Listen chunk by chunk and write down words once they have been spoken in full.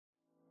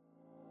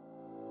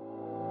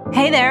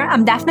Hey there,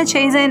 I'm Daphna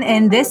Chazen,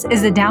 and this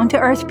is the Down to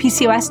Earth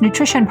PCOS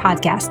Nutrition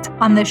Podcast.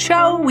 On the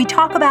show, we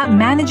talk about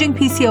managing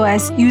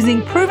PCOS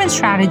using proven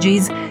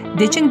strategies,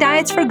 ditching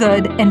diets for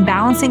good, and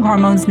balancing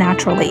hormones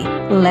naturally.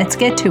 Let's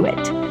get to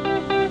it.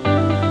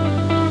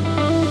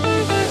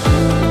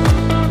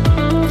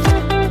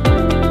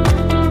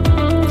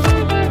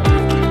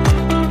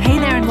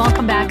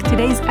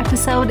 Today's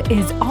episode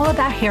is all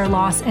about hair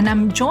loss, and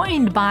I'm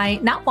joined by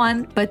not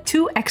one, but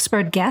two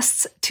expert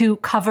guests to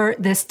cover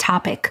this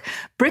topic.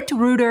 Britt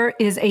Reuter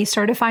is a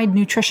certified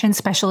nutrition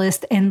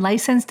specialist and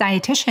licensed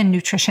dietitian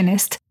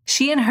nutritionist.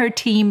 She and her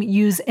team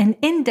use an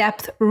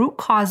in-depth root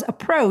cause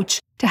approach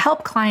to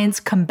help clients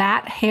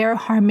combat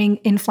hair-harming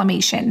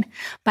inflammation.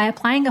 By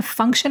applying a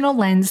functional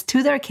lens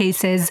to their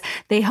cases,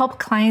 they help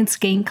clients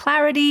gain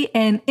clarity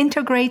and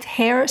integrate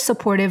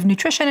hair-supportive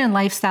nutrition and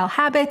lifestyle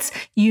habits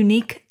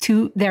unique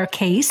to their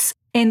case.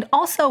 And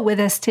also with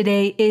us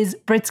today is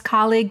Britt's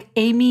colleague,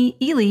 Amy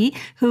Ely,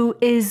 who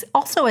is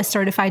also a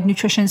certified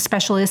nutrition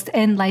specialist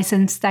and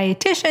licensed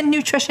dietitian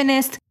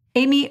nutritionist.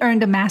 Amy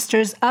earned a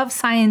Master's of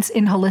Science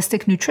in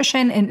Holistic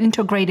Nutrition and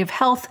Integrative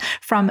Health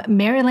from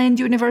Maryland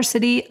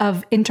University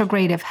of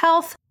Integrative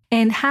Health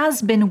and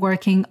has been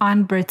working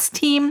on Britt's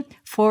team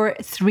for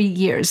 3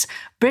 years.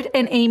 Britt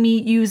and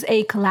Amy use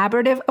a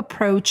collaborative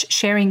approach,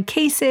 sharing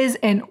cases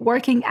and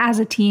working as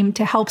a team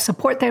to help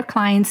support their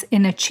clients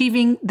in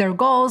achieving their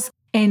goals.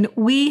 And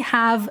we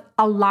have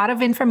a lot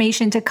of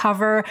information to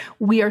cover.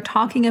 We are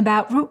talking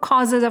about root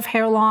causes of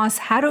hair loss,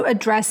 how to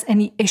address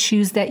any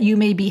issues that you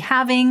may be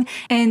having.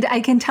 And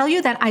I can tell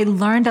you that I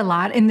learned a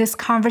lot in this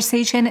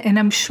conversation, and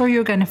I'm sure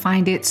you're going to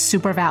find it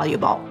super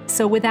valuable.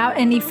 So without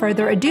any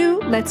further ado,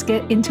 let's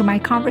get into my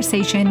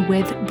conversation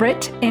with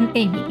Britt and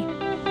Amy.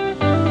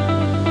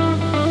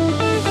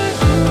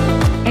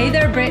 Hey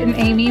there, Britt and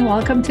Amy.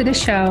 Welcome to the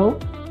show.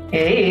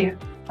 Hey.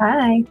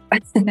 Hi.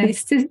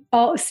 Nice to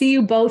see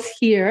you both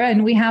here.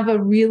 And we have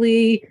a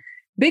really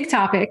big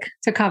topic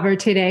to cover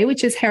today,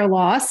 which is hair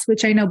loss,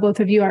 which I know both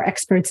of you are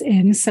experts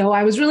in. So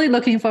I was really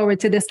looking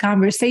forward to this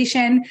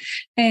conversation,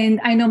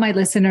 and I know my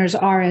listeners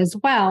are as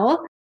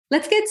well.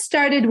 Let's get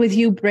started with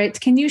you,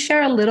 Britt. Can you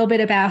share a little bit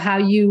about how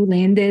you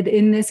landed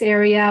in this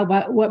area?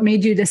 What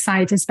made you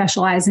decide to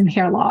specialize in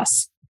hair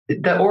loss?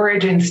 The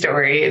origin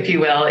story, if you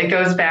will, it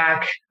goes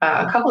back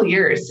a couple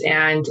years,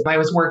 and I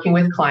was working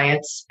with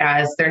clients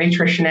as their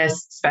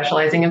nutritionist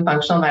specializing in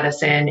functional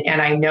medicine.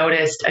 And I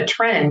noticed a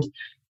trend,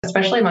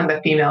 especially among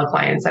the female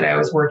clients that I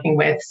was working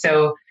with.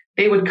 So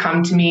they would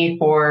come to me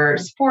for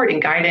support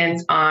and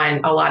guidance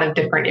on a lot of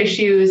different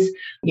issues,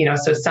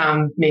 so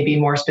some maybe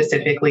more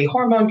specifically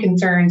hormone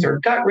concerns or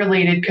gut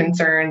related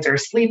concerns or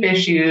sleep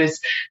issues,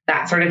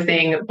 that sort of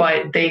thing.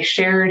 But they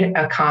shared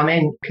a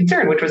common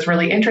concern, which was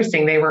really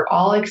interesting. They were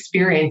all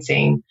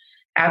experiencing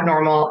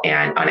abnormal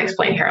and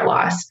unexplained hair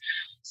loss.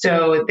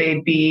 So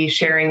they'd be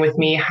sharing with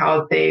me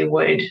how they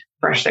would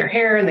brush their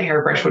hair and the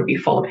hairbrush would be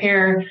full of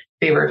hair.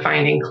 They were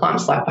finding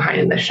clumps left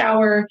behind in the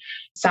shower.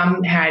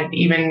 Some had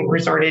even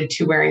resorted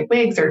to wearing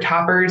wigs or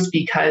toppers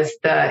because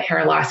the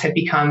hair loss had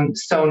become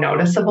so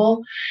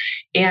noticeable.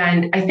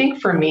 And I think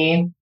for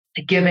me,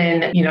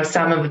 given,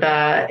 some of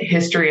the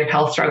history of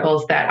health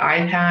struggles that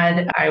I've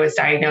had, I was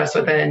diagnosed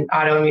with an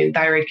autoimmune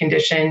thyroid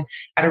condition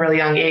at a really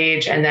young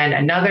age, and then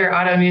another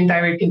autoimmune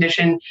thyroid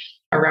condition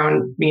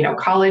around,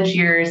 college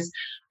years.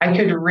 I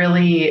could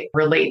really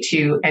relate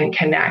to and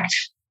connect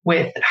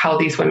with how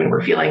these women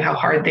were feeling, how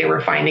hard they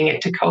were finding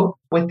it to cope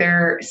with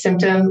their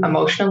symptom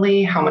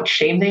emotionally, how much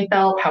shame they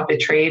felt, how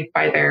betrayed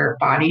by their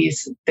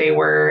bodies they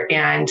were.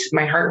 And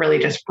my heart really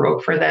just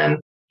broke for them.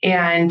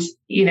 And,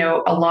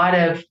 a lot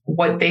of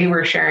what they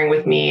were sharing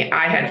with me,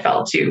 I had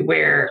felt too,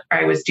 where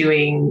I was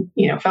doing,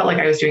 felt like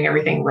I was doing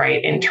everything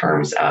right in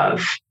terms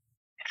of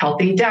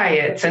healthy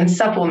diets and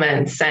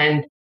supplements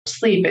and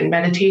sleep and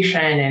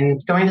meditation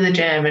and going to the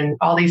gym and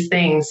all these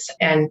things.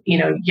 And,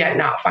 yet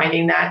not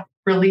finding that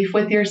relief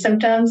with your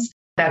symptoms.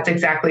 That's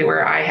exactly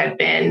where I had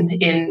been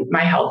in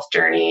my health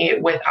journey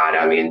with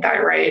autoimmune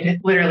thyroid,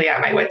 literally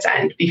at my wit's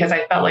end, because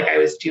I felt like I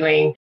was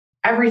doing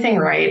everything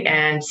right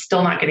and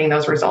still not getting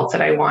those results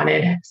that I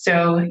wanted.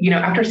 So,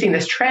 after seeing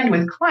this trend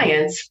with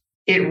clients,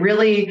 it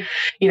really,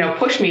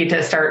 pushed me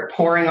to start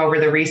poring over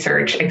the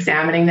research,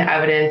 examining the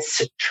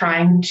evidence,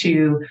 trying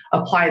to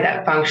apply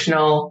that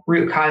functional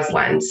root cause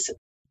lens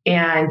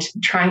and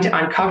trying to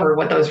uncover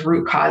what those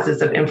root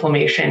causes of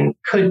inflammation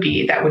could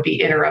be that would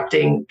be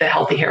interrupting the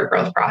healthy hair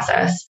growth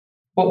process.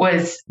 What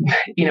was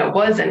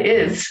and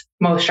is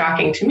most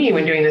shocking to me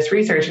when doing this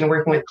research and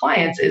working with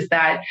clients is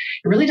that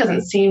it really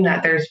doesn't seem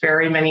that there's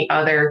very many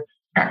other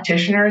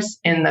practitioners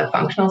in the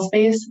functional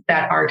space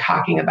that are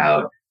talking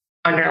about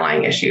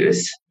underlying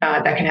issues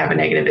that can have a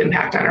negative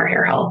impact on our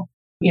hair health.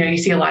 You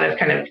see a lot of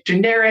kind of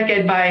generic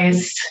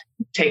advice,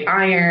 take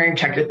iron,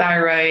 check your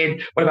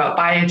thyroid, what about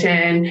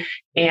biotin?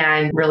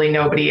 And really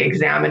nobody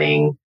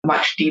examining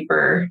much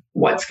deeper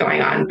what's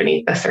going on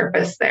beneath the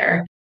surface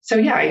there. So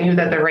yeah, I knew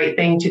that the right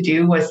thing to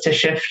do was to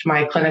shift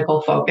my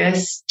clinical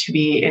focus to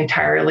be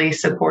entirely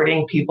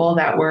supporting people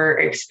that were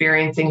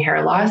experiencing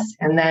hair loss.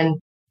 And then,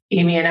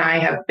 Amy and I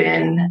have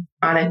been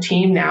on a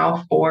team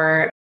now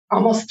for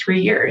almost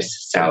 3 years.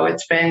 So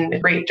it's been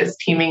great just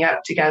teaming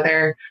up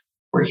together,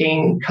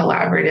 working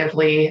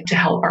collaboratively to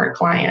help our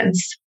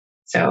clients.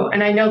 So,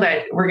 and I know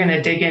that we're going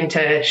to dig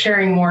into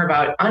sharing more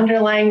about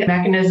underlying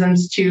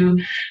mechanisms too,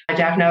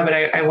 Daphna, but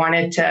I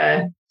wanted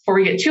to, before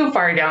we get too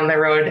far down the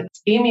road,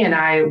 Amy and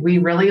I, we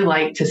really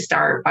like to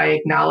start by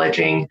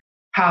acknowledging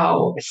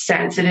how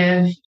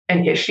sensitive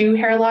an issue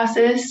hair loss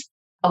is.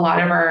 A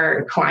lot of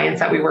our clients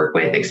that we work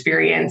with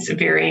experience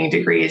varying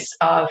degrees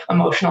of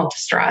emotional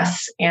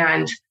distress,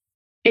 and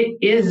it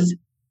is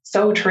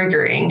so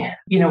triggering,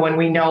 when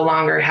we no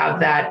longer have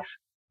that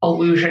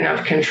illusion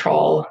of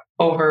control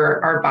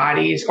over our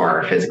bodies or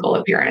our physical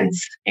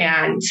appearance.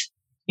 And,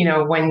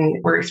 when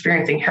we're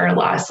experiencing hair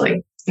loss,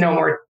 like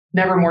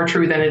never more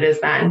true than it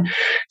is then.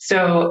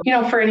 So,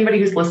 for anybody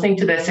who's listening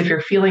to this, if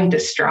you're feeling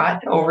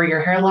distraught over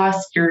your hair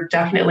loss, you're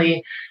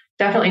definitely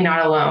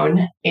not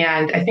alone.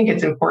 And I think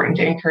it's important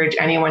to encourage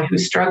anyone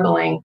who's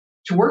struggling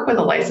to work with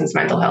a licensed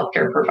mental health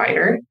care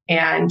provider.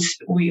 And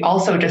we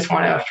also just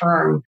want to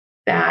affirm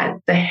that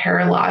the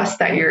hair loss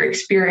that you're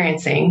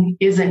experiencing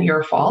isn't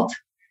your fault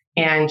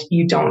and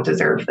you don't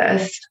deserve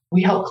this.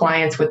 We help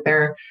clients with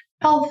their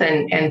health,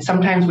 and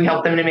sometimes we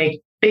help them to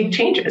make big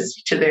changes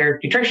to their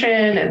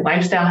nutrition and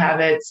lifestyle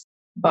habits,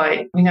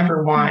 but we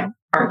never want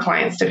our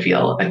clients to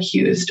feel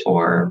accused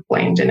or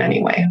blamed in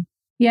any way.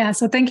 Yeah.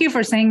 So thank you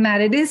for saying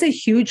that. It is a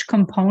huge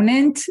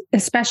component,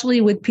 especially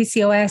with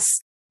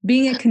PCOS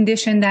being a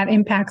condition that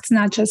impacts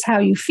not just how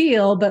you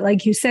feel, but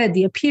like you said,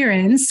 the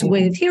appearance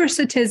with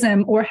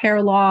hirsutism or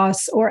hair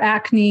loss or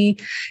acne.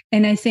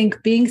 And I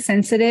think being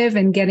sensitive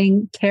and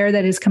getting care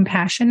that is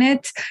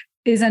compassionate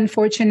is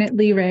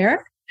unfortunately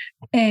rare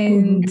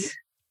and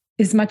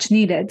is much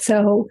needed.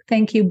 So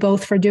thank you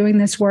both for doing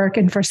this work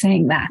and for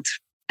saying that.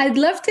 I'd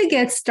love to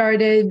get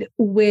started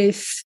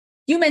with,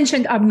 you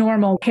mentioned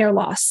abnormal hair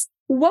loss.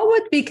 What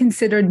would be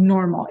considered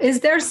normal?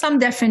 Is there some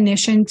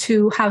definition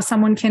to how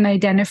someone can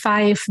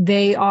identify if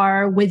they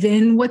are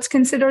within what's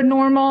considered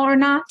normal or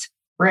not?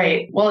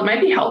 Right. Well, it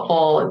might be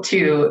helpful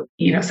to,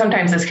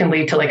 sometimes this can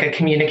lead to like a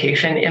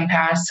communication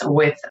impasse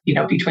with,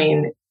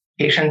 between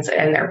patients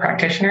and their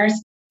practitioners.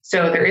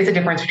 So there is a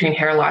difference between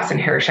hair loss and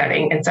hair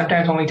shedding. And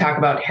sometimes when we talk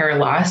about hair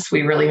loss,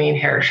 we really mean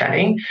hair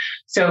shedding.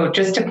 So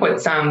just to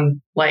put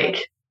some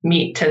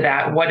meat to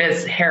that, what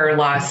is hair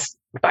loss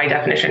by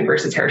definition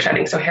versus hair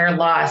shedding? So hair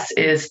loss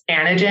is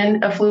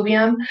anagen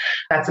effluvium.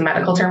 That's a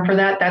medical term for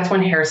that. That's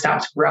when hair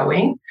stops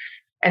growing.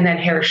 And then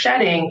hair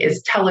shedding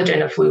is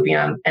telogen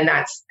effluvium, and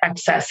that's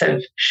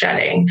excessive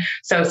shedding.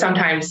 So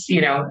sometimes,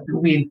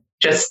 we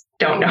just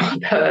don't know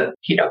the,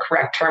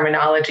 correct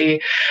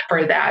terminology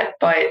for that.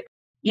 But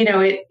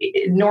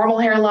normal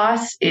hair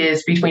loss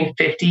is between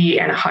 50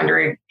 and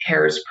 100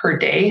 hairs per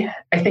day.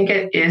 I think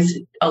it is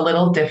a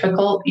little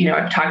difficult.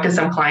 I've talked to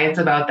some clients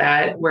about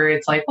that where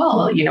it's like,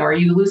 well, are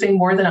you losing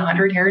more than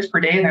 100 hairs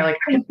per day? And they're like,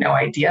 I have no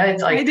idea.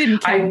 It's like,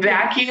 I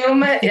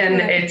vacuum and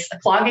it's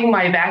clogging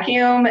my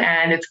vacuum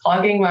and it's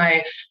clogging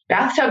my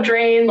bathtub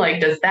drain.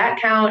 Like, does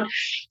that count?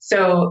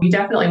 So you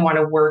definitely want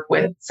to work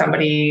with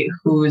somebody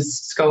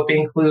whose scope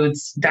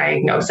includes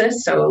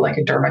diagnosis. So like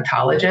a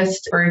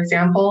dermatologist, for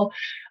example.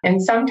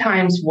 And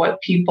sometimes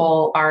what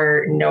people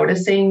are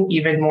noticing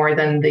even more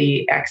than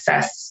the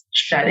excess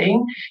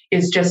shedding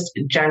is just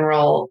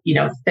general,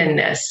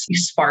 thinness,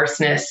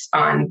 sparseness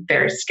on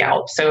their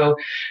scalp. So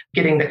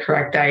getting the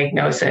correct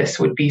diagnosis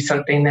would be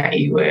something that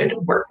you would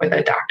work with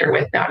a doctor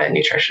with, not a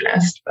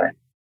nutritionist. But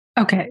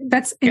okay,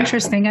 that's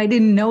interesting. I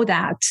didn't know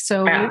that.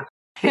 So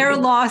hair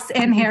loss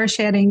and hair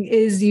shedding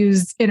is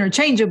used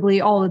interchangeably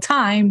all the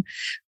time,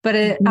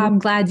 but I'm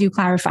glad you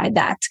clarified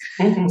that.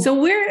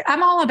 So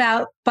I'm all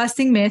about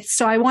busting myths.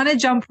 So I want to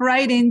jump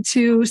right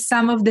into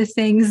some of the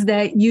things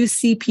that you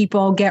see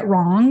people get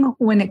wrong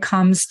when it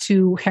comes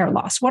to hair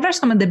loss. What are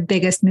some of the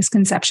biggest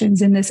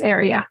misconceptions in this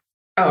area?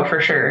 Oh, for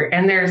sure.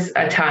 And there's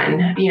a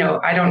ton.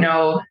 I don't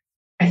know.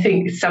 I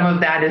think some of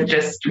that is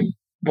just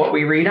what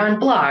we read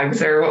on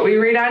blogs or what we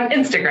read on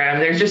Instagram.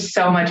 There's just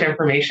so much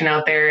information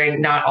out there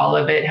and not all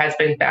of it has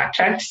been fact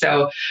checked.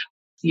 So,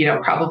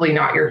 probably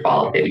not your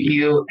fault if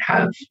you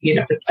have,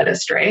 been led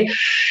astray.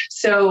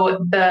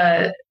 So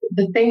the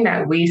thing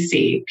that we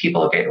see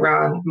people get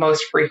wrong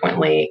most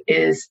frequently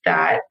is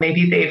that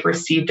maybe they've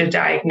received a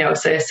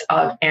diagnosis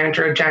of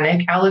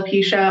androgenic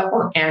alopecia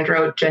or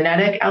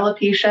androgenetic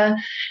alopecia.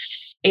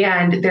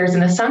 And there's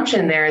an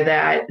assumption there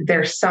that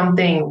there's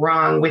something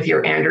wrong with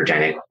your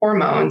androgenic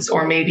hormones,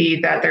 or maybe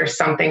that there's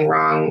something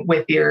wrong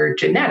with your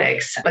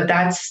genetics, but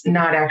that's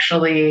not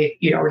actually,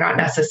 not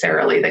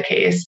necessarily the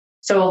case.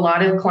 So a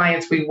lot of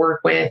clients we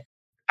work with,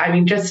 I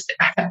guess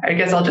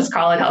I'll just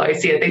call it how I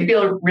see it. They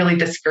feel really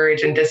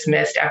discouraged and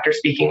dismissed after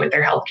speaking with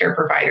their healthcare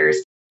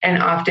providers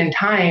And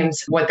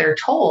oftentimes what they're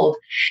told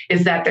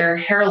is that their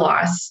hair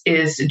loss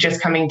is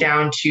just coming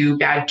down to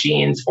bad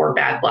genes or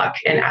bad luck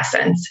in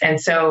essence. And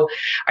so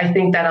I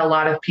think that a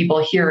lot of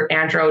people hear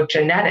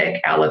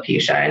androgenetic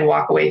alopecia and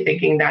walk away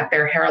thinking that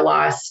their hair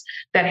loss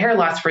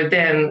for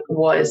them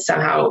was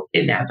somehow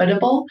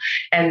inevitable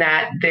and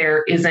that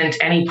there isn't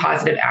any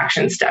positive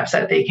action steps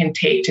that they can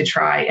take to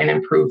try and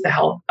improve the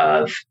health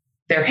of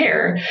their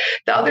hair.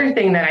 The other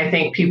thing that I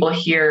think people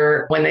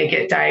hear when they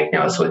get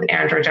diagnosed with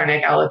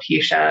androgenic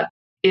alopecia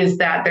is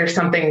that there's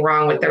something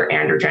wrong with their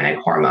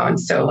androgenic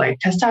hormones, so like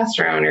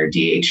testosterone or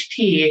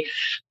DHT.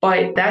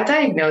 But that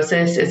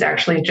diagnosis is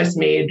actually just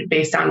made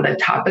based on the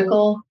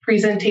topical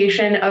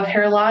presentation of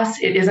hair loss.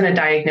 It isn't a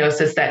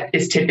diagnosis that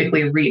is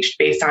typically reached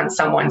based on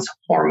someone's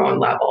hormone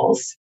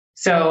levels.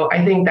 So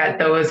I think that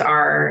those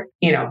are,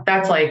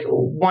 that's like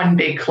one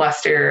big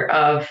cluster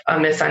of a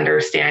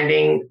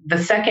misunderstanding. The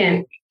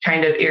second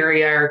kind of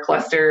area or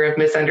cluster of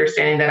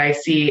misunderstanding that I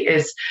see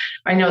is,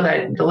 I know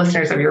that the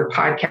listeners of your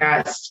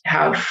podcast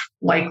have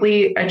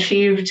likely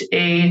achieved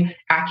a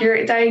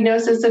accurate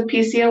diagnosis of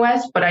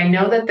PCOS, but I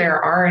know that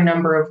there are a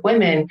number of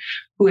women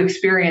who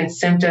experience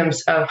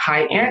symptoms of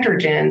high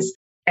androgens,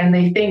 and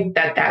they think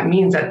that that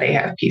means that they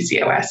have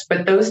PCOS.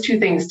 But those two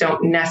things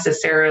don't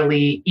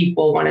necessarily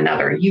equal one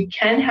another. You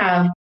can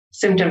have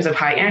symptoms of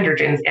high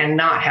androgens and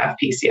not have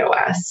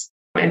PCOS.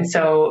 And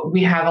so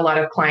we have a lot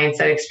of clients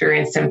that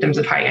experience symptoms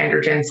of high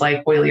androgens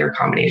like oily or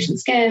combination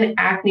skin,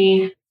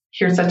 acne,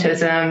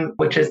 hirsutism,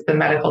 which is the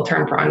medical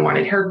term for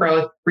unwanted hair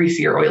growth,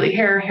 greasy or oily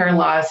hair, hair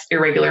loss,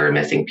 irregular or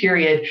missing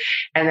period.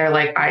 And they're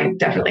like, I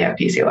definitely have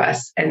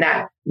PCOS. And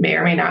that may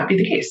or may not be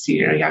the case.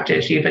 You have to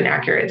achieve an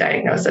accurate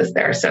diagnosis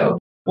there. So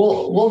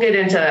we'll get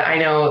into, I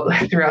know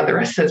throughout the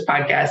rest of this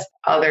podcast,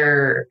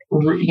 other,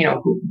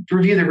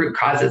 review the root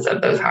causes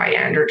of those high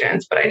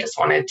androgens, but I just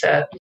wanted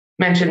to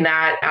mention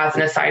that as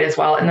an aside as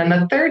well. And then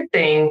the third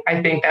thing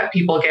I think that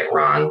people get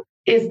wrong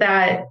is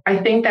that I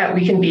think that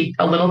we can be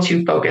a little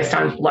too focused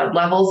on blood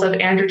levels of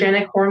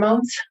androgenic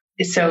hormones.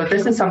 So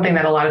this is something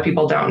that a lot of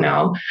people don't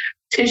know.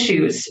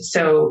 Tissues,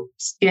 so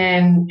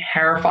skin,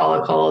 hair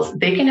follicles,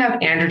 they can have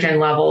androgen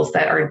levels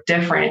that are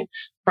different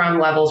from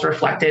levels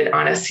reflected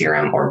on a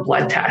serum or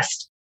blood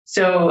test.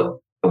 So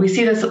we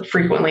see this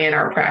frequently in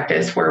our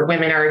practice where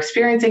women are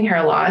experiencing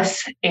hair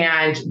loss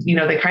and,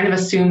 they kind of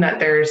assume that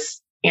there's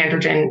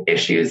androgen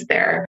issues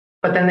there,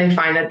 but then they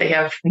find that they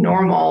have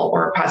normal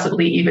or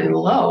possibly even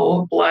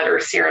low blood or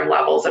serum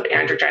levels of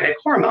androgenic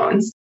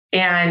hormones.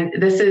 And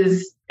this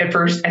is at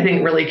first, I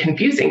think, really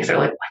confusing because they're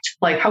like,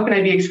 what? Like, how can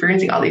I be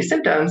experiencing all these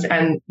symptoms?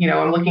 And,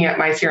 I'm looking at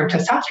my serum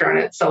testosterone,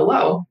 it's so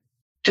low.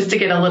 Just to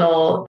get a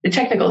little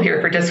technical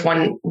here for just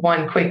one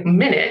quick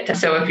minute.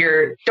 So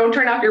don't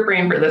turn off your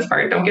brain for this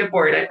part. Don't get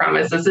bored. I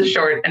promise this is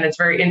short and it's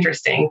very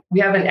interesting. We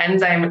have an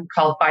enzyme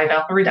called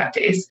 5-alpha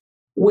reductase,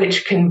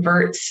 which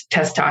converts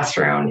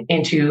testosterone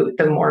into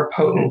the more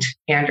potent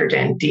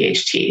androgen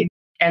DHT.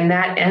 And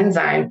that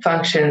enzyme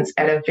functions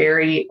at a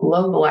very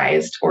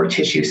localized or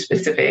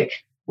tissue-specific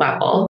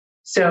level.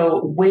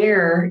 So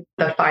where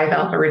the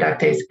 5-alpha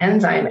reductase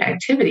enzyme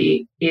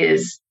activity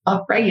is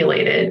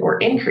upregulated or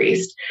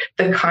increased,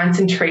 the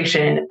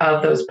concentration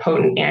of those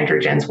potent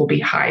androgens will be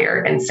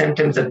higher and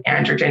symptoms of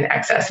androgen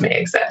excess may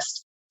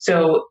exist.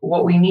 So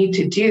what we need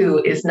to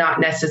do is not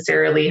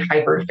necessarily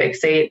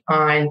hyperfixate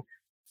on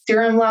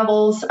serum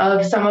levels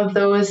of some of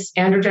those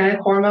androgenic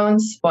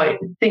hormones, but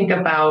think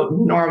about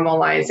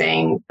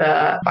normalizing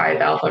the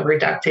 5-alpha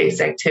reductase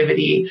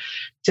activity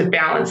to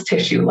balance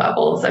tissue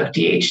levels of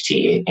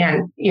DHT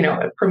and,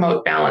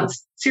 promote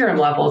balanced serum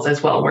levels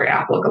as well where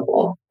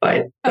applicable.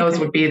 But those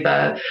would be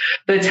the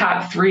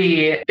top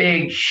three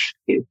big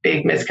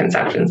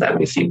misconceptions that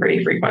we see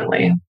pretty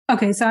frequently.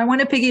 Okay, so I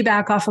want to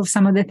piggyback off of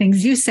some of the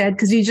things you said,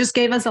 because you just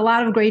gave us a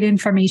lot of great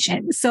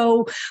information.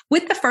 So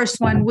with the first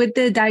one, with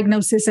the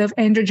diagnosis of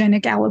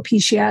androgenic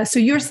alopecia, so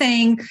you're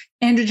saying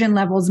androgen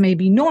levels may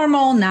be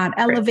normal, not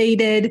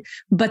elevated,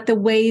 but the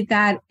way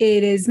that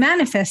it is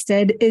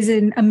manifested is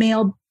in a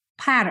male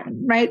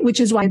pattern, right? Which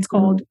is why it's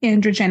called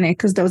androgenic,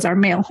 because those are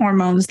male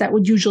hormones that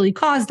would usually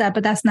cause that,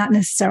 but that's not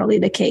necessarily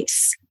the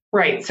case.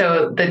 Right.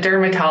 So the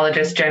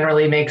dermatologist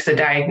generally makes a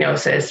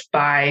diagnosis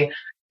by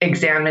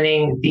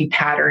examining the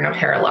pattern of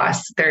hair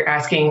loss. They're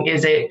asking,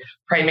 is it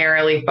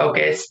primarily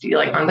focused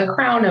like on the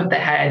crown of the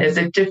head? Is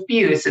it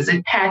diffuse? Is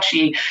it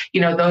patchy?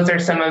 Those are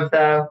some of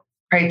the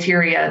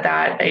criteria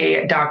that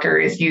a doctor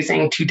is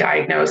using to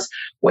diagnose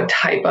what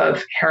type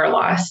of hair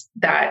loss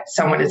that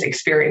someone is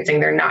experiencing.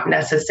 They're not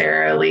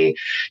necessarily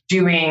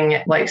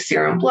doing like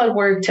serum blood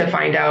work to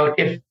find out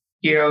if,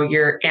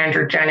 your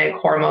androgenic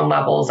hormone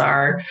levels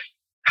are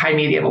high,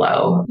 medium,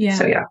 low. Yeah.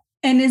 So, yeah.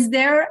 And is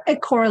there a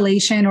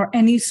correlation or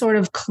any sort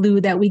of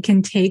clue that we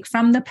can take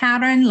from the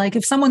pattern? Like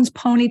if someone's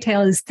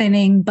ponytail is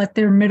thinning, but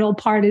their middle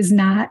part is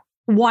not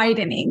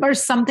widening or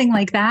something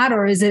like that?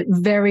 Or is it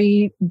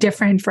very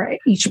different for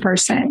each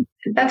person?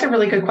 That's a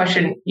really good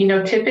question.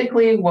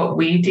 Typically what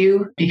we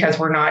do, because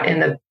we're not in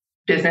the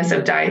business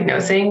of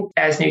diagnosing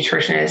as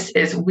nutritionists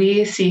is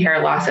we see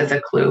hair loss as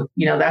a clue.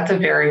 That's a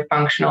very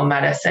functional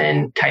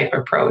medicine type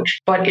approach,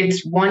 but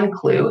it's one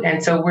clue.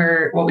 And so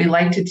what we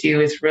like to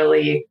do is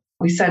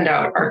we send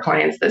out our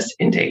clients this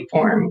intake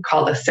form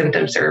called a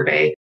symptom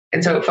survey.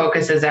 And so it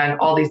focuses on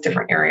all these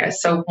different areas.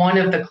 So one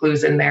of the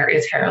clues in there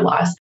is hair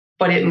loss,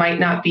 but it might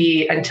not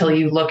be until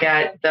you look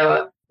at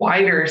the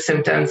wider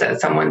symptoms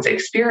that someone's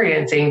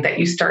experiencing that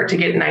you start to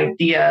get an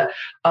idea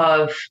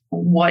of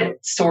what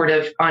sort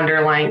of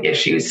underlying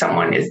issues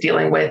someone is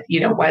dealing with,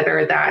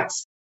 whether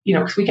that's,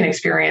 because we can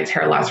experience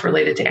hair loss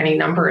related to any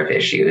number of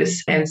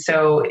issues. And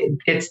so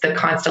it's the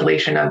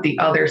constellation of the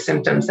other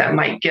symptoms that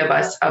might give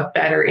us a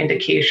better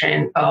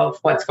indication of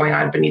what's going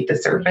on beneath the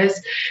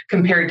surface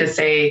compared to,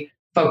 say,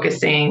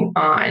 focusing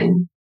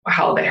on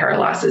how the hair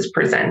loss is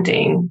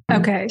presenting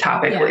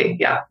topically.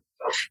 Yeah.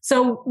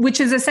 So, which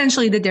is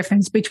essentially the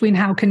difference between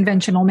how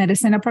conventional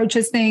medicine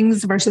approaches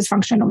things versus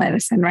functional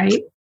medicine,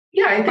 right?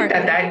 Yeah, I think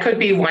that could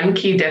be one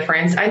key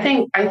difference. I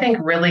think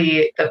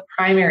really the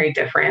primary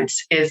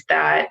difference is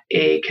that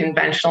a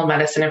conventional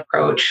medicine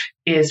approach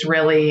is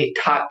really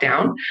top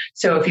down.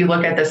 So if you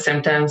look at the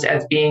symptoms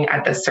as being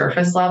at the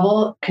surface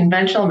level,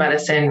 conventional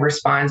medicine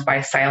responds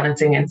by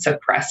silencing and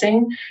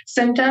suppressing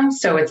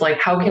symptoms. So it's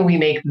like, how can we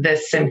make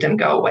this symptom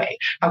go away?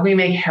 How can we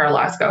make hair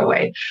loss go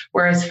away?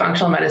 Whereas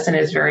functional medicine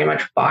is very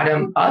much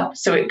bottom up.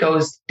 So it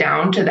goes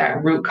down to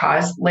that root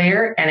cause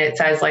layer and it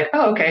says like,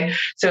 oh, okay,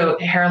 so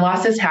hair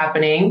loss is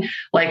happening.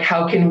 Like,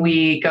 how can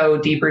we go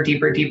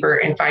deeper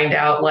and find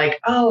out like,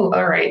 oh,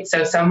 all right,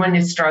 so someone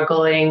is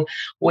struggling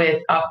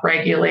with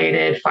upregulated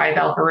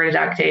 5-alpha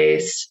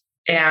reductase.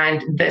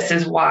 And this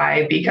is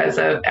why, because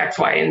of X,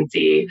 Y, and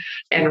Z,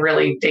 and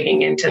really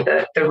digging into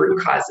the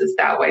root causes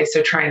that way.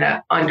 So trying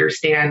to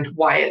understand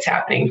why it's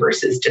happening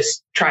versus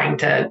just trying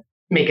to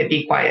make it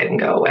be quiet and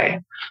go away.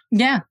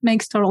 Yeah,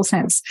 makes total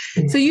sense.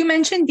 Mm-hmm. So you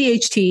mentioned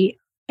DHT.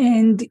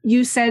 And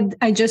you said,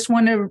 I just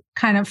want to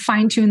kind of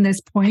fine tune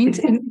this point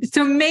and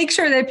to make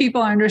sure that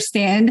people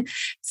understand.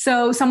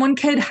 So someone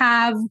could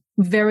have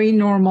very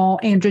normal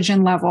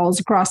androgen levels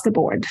across the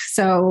board.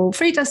 So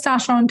free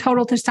testosterone,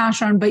 total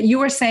testosterone, but you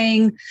were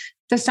saying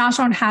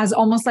testosterone has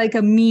almost like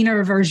a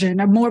meaner version,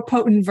 a more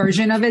potent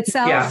version of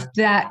itself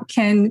that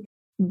can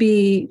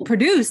be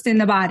produced in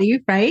the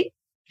body, right?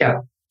 Yeah.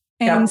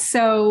 And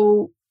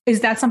so is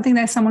that something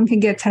that someone can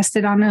get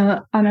tested on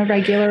a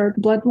regular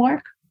blood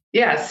work?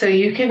 Yeah, so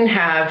you can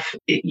have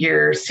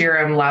your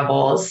serum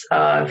levels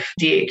of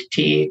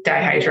DHT,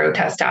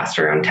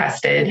 dihydrotestosterone,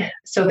 tested.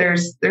 So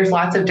there's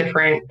lots of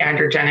different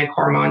androgenic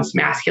hormones,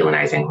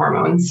 masculinizing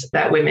hormones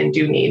that women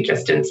do need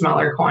just in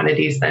smaller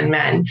quantities than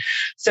men.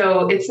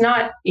 So it's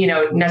not,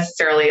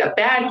 necessarily a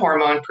bad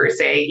hormone per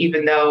se,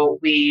 even though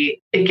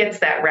it gets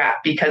that rap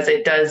because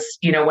it does,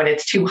 when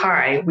it's too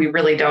high, we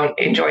really don't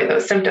enjoy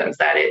those symptoms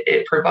that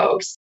it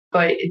provokes.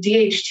 But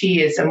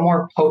DHT is a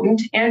more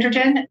potent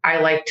androgen.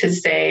 I like to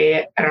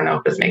say, I don't know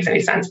if this makes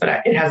any sense,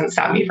 but it hasn't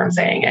stopped me from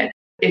saying it.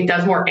 It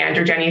does more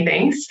androgen-y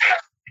things.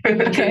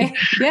 Okay.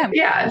 Yeah.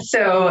 Yeah.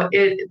 So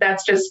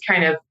that's just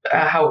kind of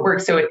how it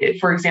works. So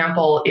for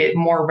example, it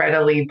more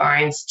readily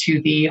binds to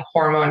the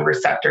hormone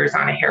receptors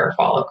on a hair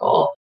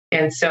follicle.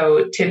 And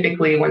so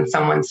typically when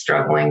someone's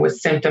struggling with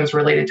symptoms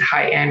related to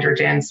high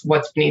androgens,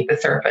 what's beneath the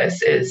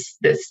surface is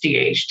this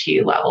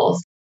DHT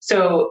levels.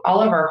 So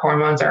all of our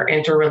hormones are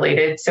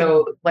interrelated.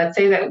 So let's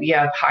say that we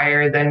have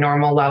higher than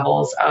normal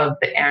levels of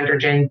the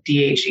androgen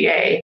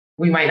DHEA.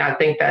 We might not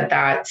think that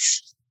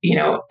that's,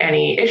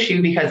 any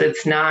issue because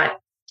it's not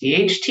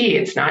DHT,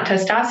 it's not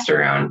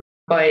testosterone.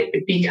 But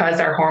because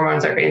our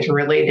hormones are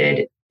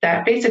interrelated,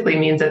 that basically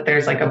means that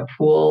there's like a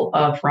pool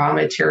of raw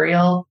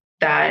material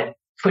that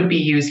could be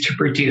used to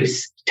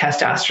produce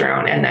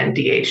testosterone and then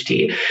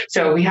DHT.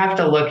 So we have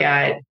to look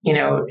at,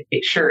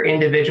 sure,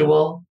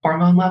 individual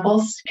hormone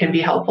levels can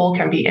be helpful,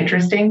 can be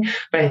interesting,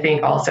 but I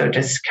think also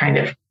just kind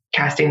of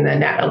casting the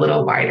net a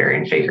little wider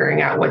and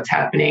figuring out what's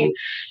happening,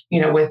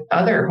 with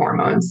other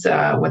hormones,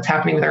 what's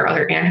happening with our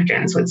other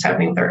androgens, what's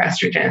happening with our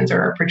estrogens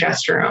or our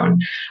progesterone.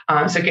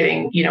 So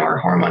getting, our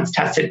hormones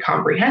tested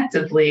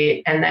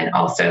comprehensively, and then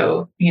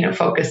also,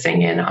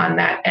 focusing in on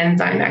that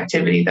enzyme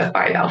activity, the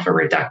 5-alpha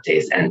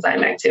reductase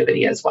enzyme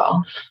activity as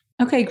well.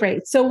 Okay,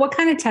 great. So what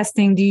kind of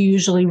testing do you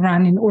usually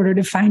run in order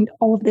to find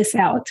all of this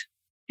out?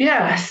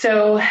 Yeah,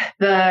 so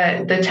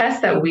the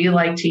test that we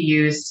like to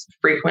use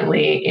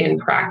frequently in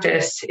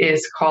practice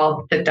is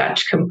called the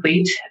Dutch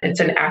Complete. It's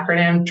an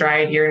acronym,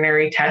 dried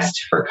urinary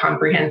test for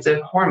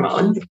comprehensive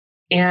hormones.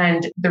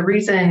 And the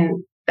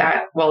reason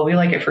that, we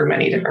like it for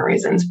many different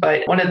reasons,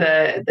 but one of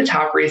the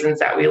top reasons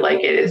that we like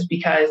it is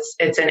because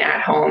it's an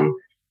at-home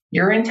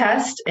urine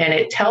test, and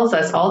it tells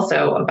us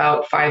also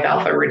about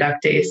 5-alpha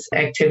reductase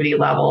activity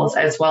levels,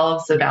 as well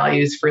as the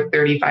values for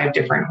 35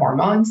 different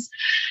hormones.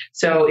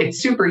 So it's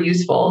super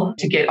useful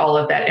to get all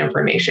of that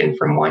information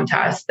from one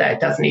test that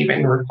doesn't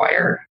even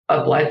require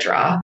a blood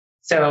draw.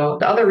 So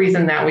the other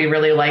reason that we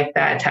really like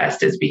that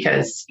test is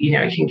because,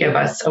 it can give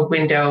us a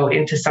window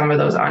into some of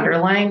those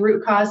underlying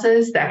root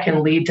causes that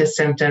can lead to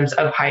symptoms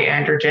of high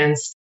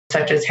androgens.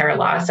 such as hair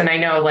loss. And I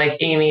know like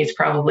Amy's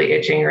probably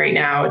itching right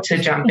now to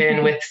jump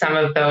in with some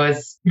of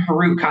those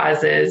root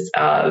causes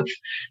of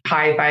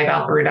high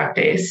 5-alpha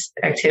reductase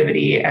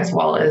activity, as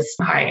well as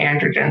high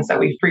androgens that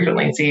we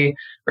frequently see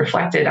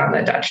reflected on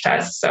the Dutch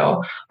test.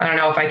 So I don't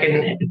know if I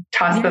can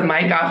toss the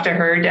mic off to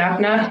her,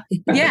 Daphna.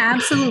 Yeah,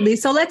 absolutely.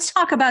 So let's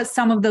talk about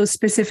some of those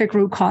specific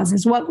root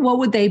causes. What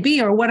would they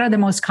be, or what are the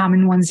most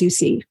common ones you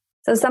see?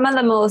 So some of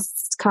the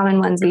most common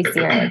ones we see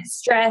are like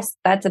stress.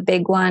 That's a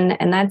big one.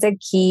 And that's a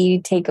key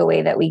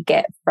takeaway that we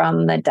get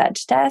from the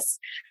Dutch test.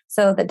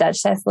 So the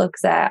Dutch test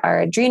looks at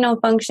our adrenal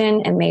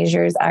function and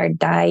measures our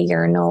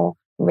diurnal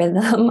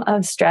rhythm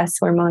of stress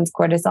hormones,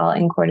 cortisol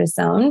and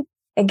cortisone.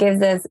 It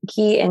gives us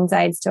key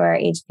insights to our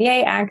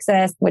HPA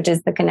axis, which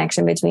is the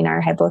connection between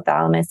our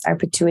hypothalamus, our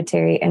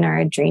pituitary, and our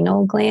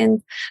adrenal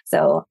glands.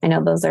 So I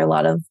know those are a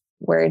lot of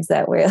words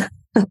that we're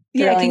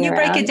yeah, can you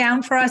break it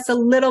down for us a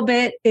little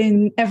bit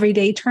in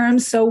everyday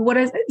terms? So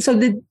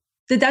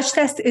the Dutch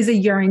test is a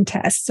urine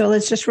test. So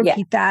let's just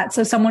repeat that.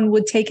 So someone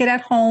would take it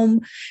at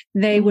home.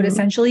 They would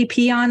essentially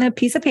pee on a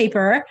piece of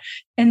paper,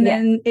 and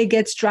then it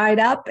gets dried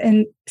up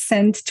and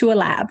sent to a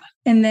lab.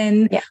 And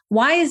then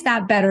why is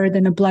that better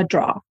than a blood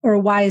draw? Or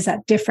why is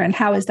that different?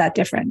 How is that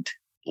different?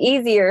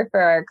 Easier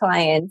for our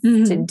clients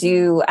to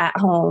do at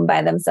home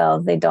by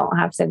themselves. They don't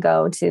have to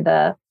go to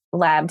the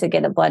lab to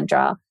get a blood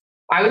draw.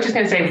 I was just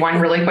going to say one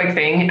really quick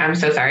thing. I'm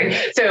so sorry.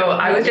 So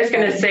I was just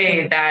going to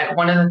say that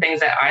one of the things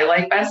that I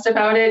like best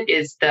about it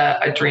is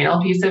the adrenal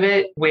piece of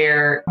it,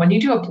 where when you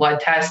do a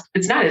blood test,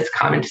 it's not as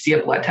common to see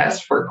a blood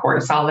test for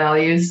cortisol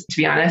values, to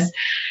be honest,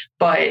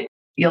 but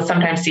you'll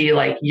sometimes see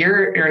like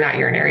not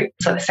urinary,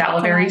 so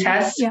salivary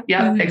tests.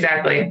 Yep,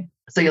 exactly.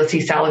 So you'll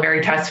see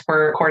salivary tests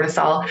for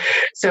cortisol.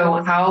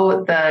 So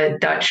how the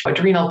Dutch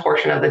adrenal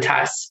portion of the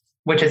test,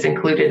 which is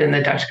included in the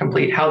Dutch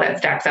Complete, how that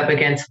stacks up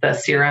against the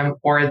serum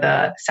or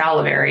the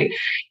salivary,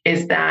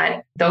 is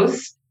that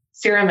those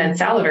serum and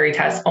salivary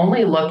tests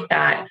only look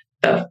at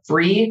the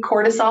free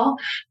cortisol,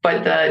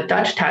 but the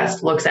Dutch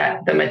test looks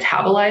at the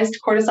metabolized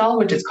cortisol,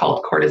 which is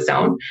called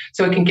cortisone.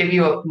 So it can give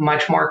you a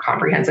much more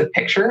comprehensive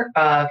picture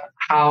of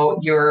how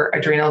your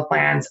adrenal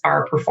glands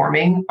are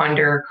performing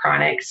under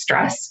chronic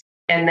stress.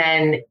 And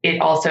then it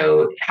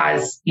also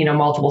has,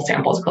 multiple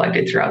samples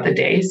collected throughout the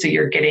day. So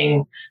you're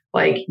getting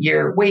like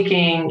your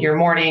waking, your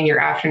morning, your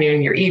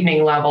afternoon, your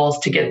evening levels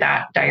to get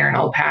that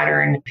diurnal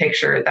pattern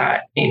picture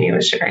that Amy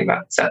was sharing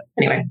about. So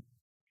anyway.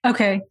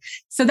 Okay.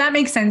 So that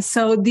makes sense.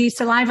 So the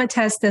saliva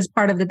test as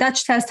part of the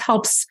Dutch test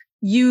helps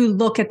you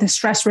look at the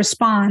stress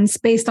response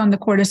based on the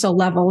cortisol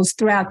levels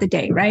throughout the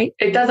day, right?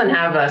 It doesn't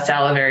have a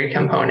salivary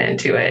component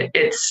to it.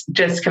 It's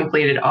just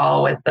completed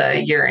all with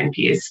the urine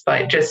piece,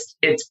 but just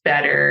it's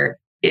better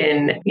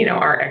in,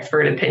 our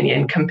expert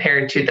opinion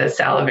compared to the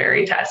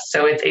salivary test.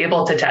 So it's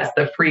able to test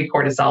the free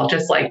cortisol,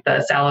 just like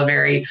the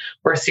salivary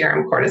or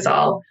serum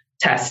cortisol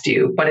tests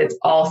do, but it's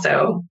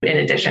also, in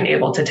addition,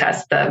 able to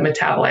test the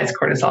metabolized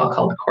cortisol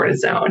called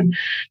cortisone.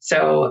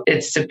 So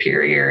it's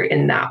superior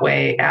in that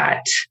way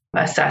at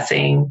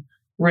assessing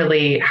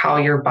really how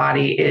your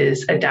body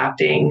is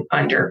adapting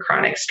under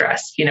chronic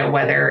stress,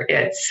 whether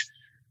it's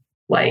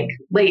like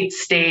late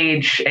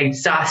stage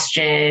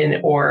exhaustion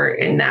or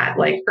in that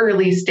like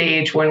early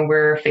stage when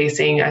we're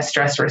facing a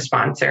stress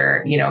response,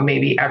 or,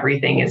 maybe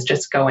everything is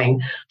just going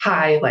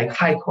high, like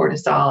high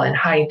cortisol and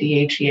high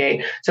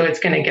DHEA. So it's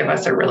going to give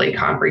us a really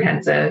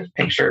comprehensive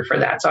picture for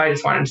that. So I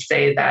just wanted to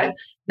say that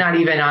not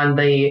even on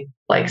the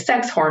like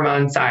sex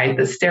hormone side,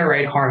 the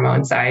steroid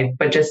hormone side,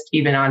 but just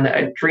even on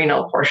the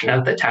adrenal portion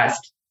of the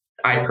test,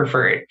 I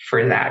prefer it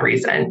for that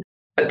reason.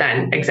 But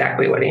then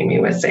exactly what Amy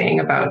was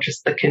saying about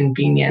just the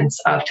convenience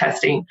of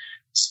testing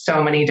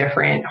so many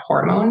different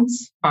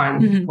hormones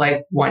on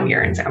like one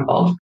urine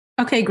sample.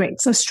 Okay, great.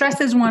 So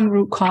stress is one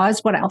root cause.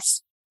 What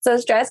else? So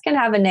stress can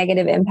have a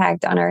negative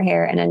impact on our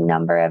hair in a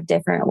number of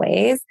different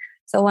ways.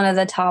 So one of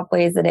the top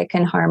ways that it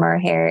can harm our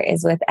hair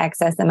is with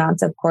excess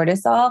amounts of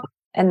cortisol.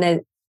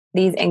 And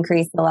these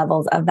increase the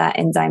levels of that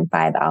enzyme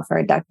 5-alpha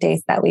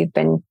reductase that we've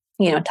been,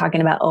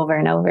 talking about over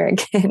and over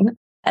again.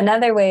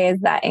 Another way is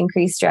that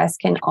increased stress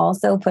can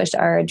also push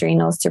our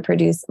adrenals to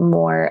produce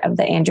more of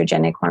the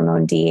androgenic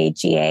hormone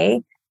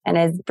DHEA. And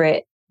as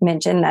Britt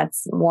mentioned,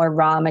 that's more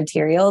raw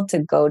material to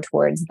go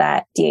towards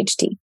that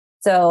DHT.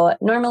 So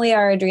normally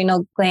our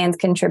adrenal glands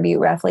contribute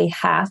roughly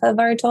half of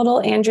our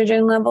total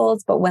androgen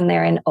levels, but when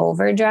they're in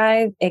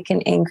overdrive, it can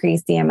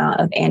increase the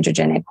amount of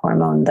androgenic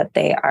hormone that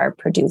they are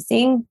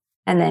producing.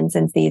 And then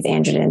since these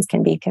androgens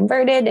can be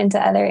converted into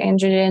other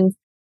androgens,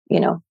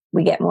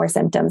 we get more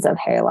symptoms of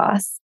hair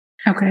loss.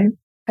 Okay.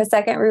 A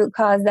second root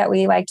cause that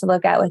we like to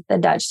look at with the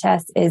Dutch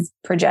test is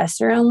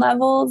progesterone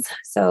levels.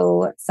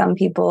 So some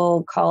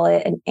people call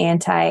it an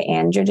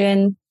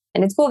anti-androgen,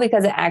 and it's cool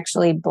because it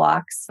actually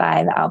blocks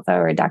 5-alpha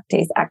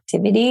reductase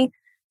activity.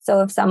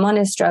 So if someone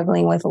is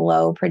struggling with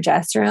low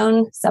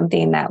progesterone,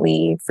 something that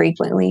we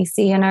frequently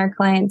see in our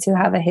clients who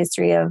have a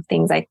history of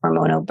things like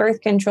hormonal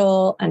birth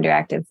control,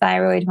 underactive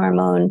thyroid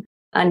hormone,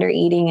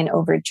 undereating and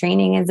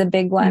overtraining is a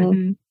big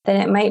one, then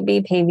it might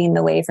be paving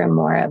the way for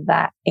more of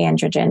that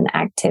androgen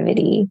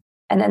activity.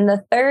 And then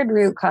the third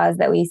root cause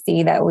that we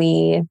see that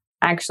we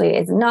actually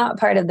is not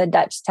part of the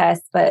Dutch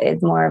test, but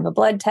is more of a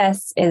blood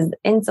test is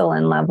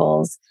insulin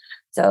levels.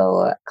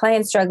 So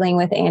clients struggling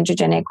with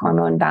androgenic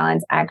hormone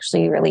balance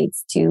actually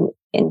relates to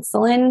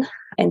insulin.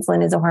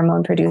 Insulin is a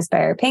hormone produced by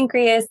our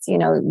pancreas,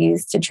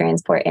 used to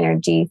transport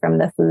energy from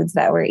the foods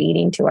that we're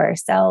eating to our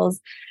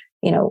cells.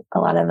 A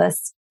lot of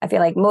us, I feel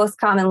like most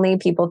commonly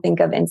people think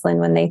of insulin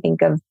when they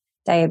think of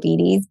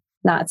diabetes.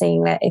 Not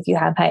saying that if you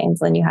have high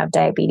insulin, you have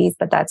diabetes,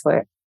 but that's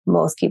where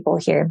most people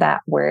hear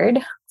that word.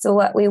 So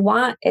what we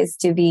want is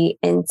to be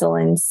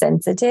insulin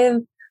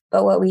sensitive.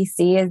 But what we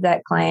see is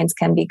that clients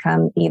can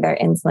become either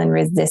insulin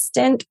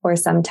resistant or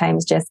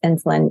sometimes just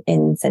insulin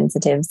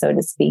insensitive, so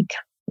to speak.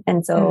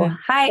 And so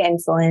high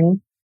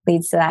insulin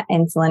leads to that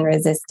insulin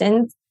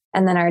resistance.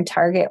 And then our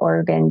target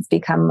organs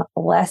become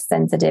less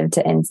sensitive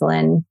to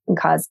insulin and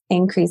cause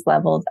increased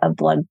levels of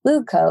blood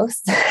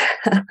glucose.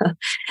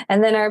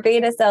 And then our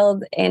beta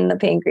cells in the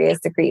pancreas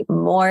secrete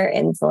more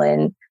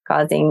insulin,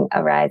 causing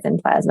a rise in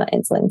plasma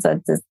insulin. So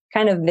it's this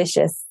kind of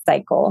vicious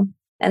cycle.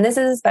 And this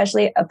is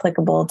especially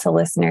applicable to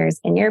listeners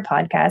in your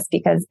podcast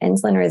because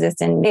insulin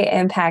resistance may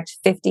impact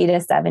 50 to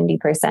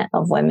 70%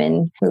 of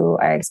women who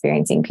are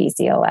experiencing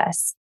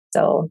PCOS.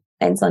 So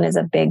insulin is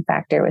a big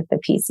factor with the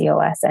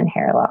PCOS and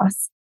hair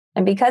loss.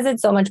 And because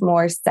it's so much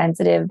more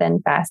sensitive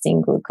than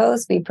fasting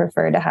glucose, we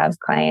prefer to have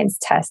clients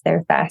test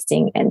their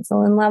fasting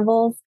insulin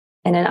levels.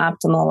 And an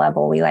optimal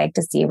level, we like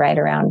to see right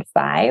around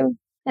 5.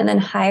 And then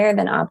higher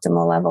than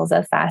optimal levels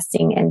of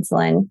fasting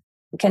insulin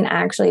can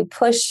actually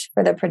push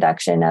for the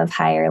production of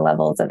higher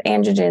levels of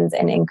androgens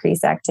and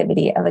increase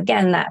activity of,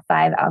 again, that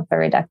 5-alpha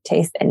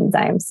reductase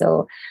enzyme.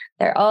 So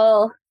they're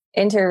all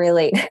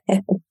interrelated.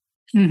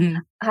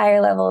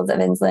 Higher levels of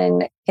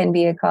insulin can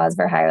be a cause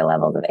for higher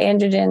levels of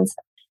androgens.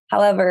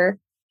 However,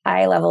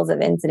 high levels of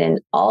insulin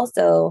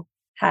also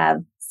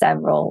have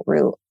several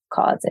root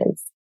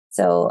causes.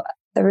 So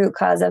the root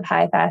cause of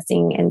high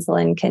fasting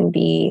insulin can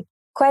be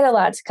quite a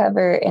lot to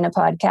cover in a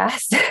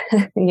podcast.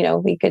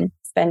 We could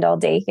spend all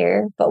day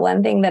here. But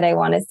one thing that I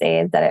want to say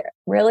is that it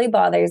really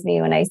bothers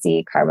me when I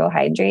see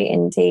carbohydrate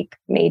intake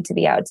made to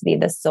be out to be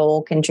the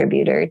sole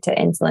contributor to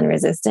insulin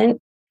resistance,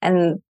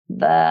 and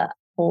the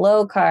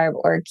low carb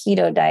or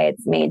keto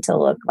diets made to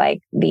look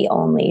like the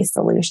only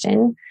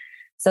solution.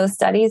 So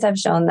studies have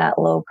shown that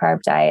low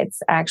carb diets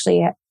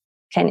actually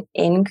can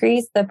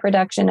increase the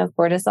production of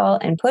cortisol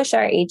and push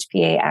our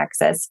HPA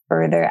axis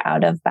further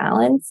out of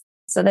balance.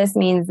 So this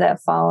means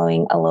that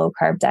following a low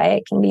carb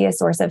diet can be a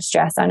source of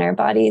stress on our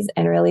bodies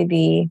and really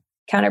be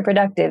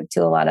counterproductive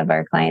to a lot of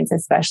our clients,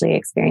 especially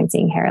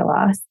experiencing hair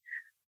loss.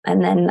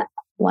 And then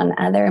one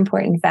other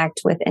important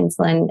fact with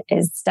insulin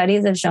is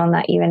studies have shown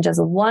that even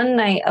just one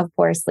night of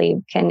poor sleep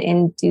can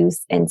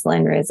induce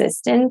insulin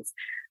resistance.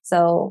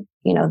 So,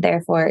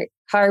 therefore,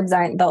 carbs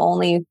aren't the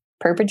only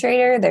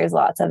perpetrator. There's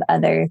lots of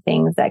other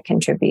things that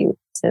contribute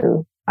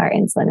to our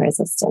insulin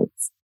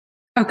resistance.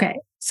 Okay.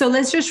 So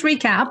let's just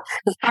recap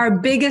our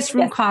biggest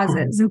root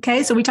causes.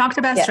 Okay. So we talked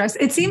about stress.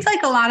 It seems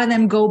like a lot of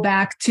them go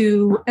back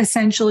to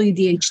essentially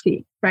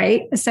DHT,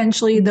 right?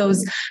 Essentially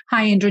those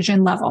high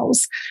androgen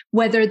levels,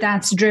 whether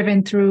that's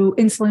driven through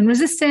insulin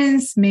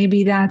resistance,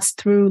 maybe that's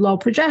through low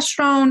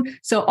progesterone.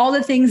 So all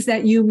the things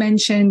that you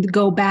mentioned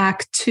go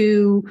back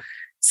to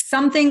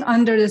something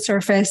under the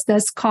surface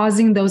that's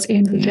causing those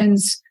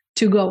androgens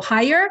to go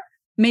higher.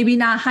 Maybe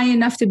not high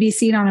enough to be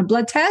seen on a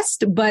blood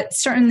test, but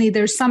certainly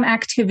there's some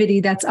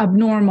activity that's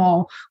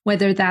abnormal,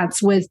 whether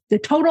that's with the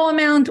total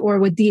amount or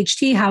with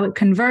DHT, how it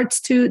converts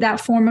to that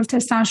form of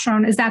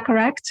testosterone. Is that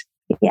correct?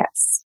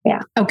 Yes. Yeah.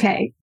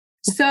 Okay.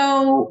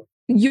 So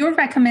you're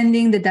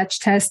recommending the Dutch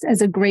test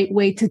as a great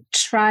way to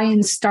try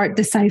and start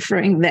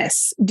deciphering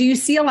this. Do you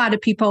see a lot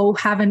of people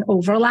have an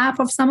overlap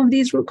of some of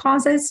these root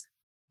causes?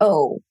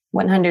 Oh,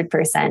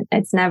 100%.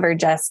 It's never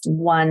just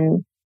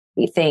one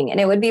thing. And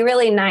it would be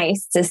really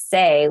nice to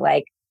say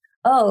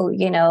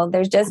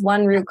there's just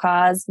one root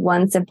cause,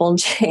 one simple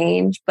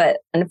change. But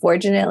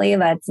unfortunately,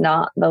 that's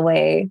not the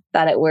way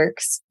that it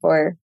works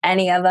for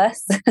any of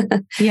us.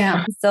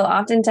 Yeah. So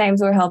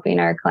oftentimes we're helping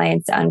our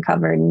clients to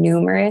uncover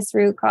numerous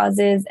root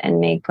causes and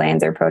make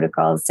plans or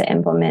protocols to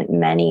implement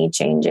many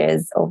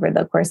changes over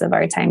the course of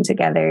our time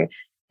together.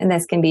 And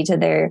this can be to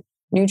their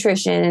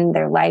nutrition,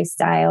 their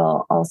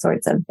lifestyle, all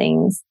sorts of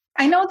things.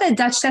 I know that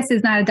Dutch test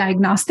is not a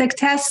diagnostic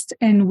test,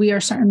 and we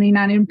are certainly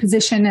not in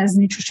position as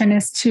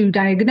nutritionists to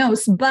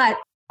diagnose, but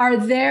are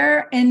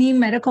there any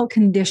medical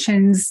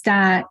conditions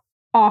that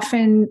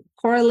often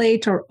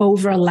correlate or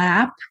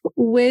overlap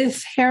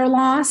with hair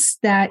loss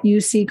that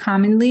you see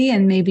commonly?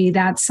 And maybe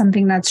that's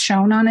something that's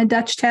shown on a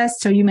Dutch test.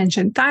 So you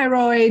mentioned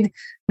thyroid,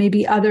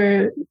 maybe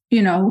other,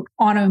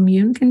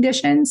 autoimmune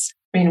conditions.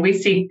 I mean,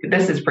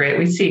 this is Britt,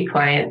 we see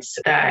clients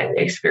that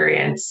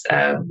experience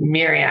a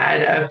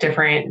myriad of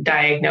different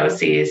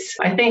diagnoses.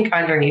 I think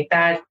underneath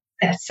that,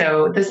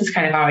 so this is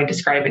kind of how I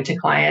describe it to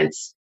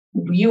clients.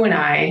 you and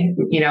I,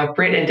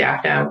 Britt and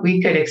Daphne,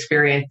 we could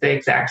experience the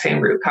exact same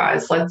root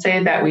cause. Let's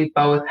say that we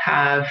both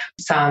have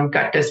some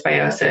gut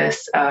dysbiosis,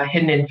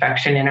 hidden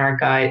infection in our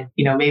gut,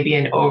 maybe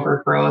an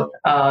overgrowth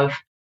of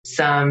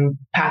some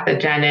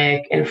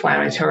pathogenic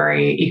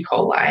inflammatory E.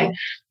 coli.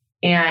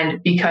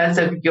 And because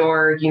of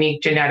your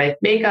unique genetic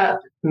makeup,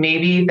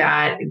 maybe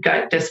that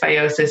gut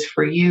dysbiosis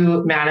for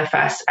you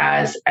manifests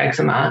as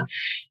eczema.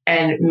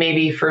 And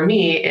maybe for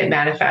me, it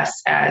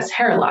manifests as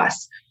hair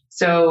loss.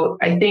 So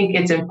I think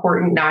it's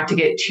important not to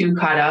get too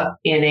caught up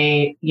in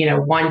a,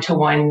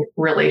 one-to-one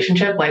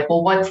relationship. Like,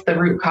 well, what's the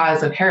root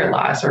cause of hair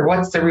loss, or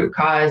what's the root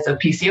cause of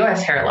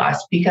PCOS hair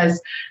loss? Because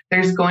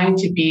there's going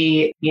to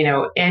be,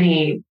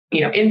 any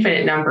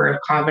infinite number of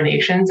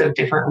combinations of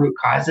different root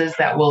causes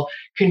that will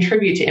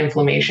contribute to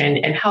inflammation,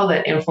 and how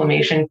that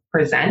inflammation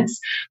presents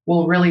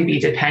will really be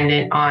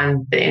dependent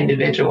on the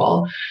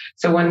individual.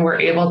 So when we're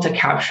able to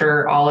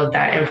capture all of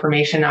that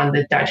information on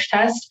the Dutch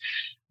test,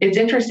 it's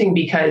interesting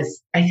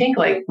because I think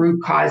like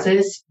root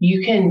causes,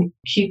 you can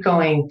keep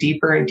going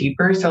deeper and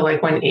deeper. So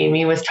like when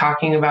Amy was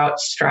talking about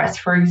stress,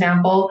 for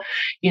example,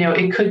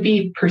 it could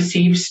be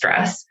perceived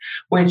stress,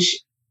 which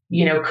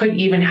could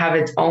even have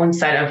its own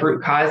set of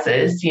root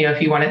causes,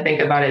 if you want to think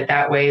about it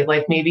that way.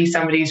 Like maybe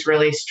somebody's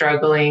really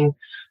struggling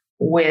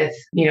with,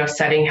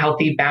 setting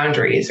healthy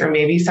boundaries, or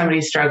maybe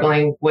somebody's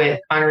struggling with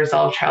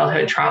unresolved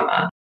childhood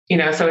trauma.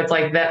 So it's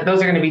like that,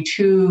 those are going to be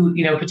two,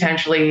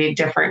 potentially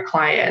different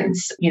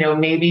clients.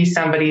 Maybe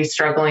somebody's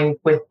struggling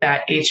with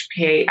that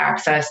HPA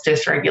axis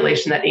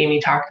dysregulation that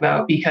Amy talked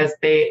about because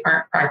they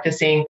aren't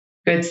practicing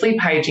good sleep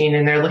hygiene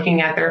and they're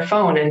looking at their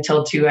phone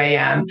until 2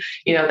 a.m.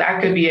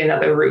 That could be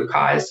another root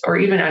cause. Or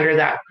even under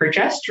that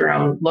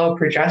progesterone, low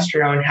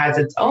progesterone has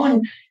its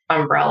own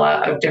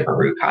umbrella of different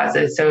root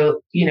causes.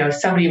 So,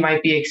 somebody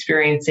might be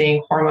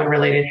experiencing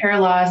hormone-related hair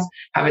loss,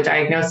 have a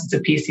diagnosis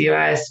of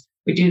PCOS.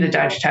 We do the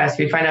Dutch test,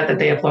 we find out that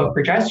they have low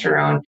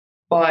progesterone,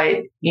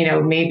 but,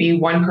 maybe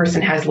one person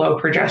has low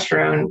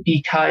progesterone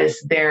because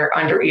they're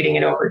under eating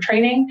and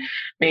overtraining.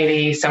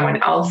 Maybe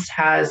someone else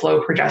has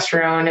low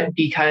progesterone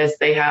because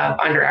they have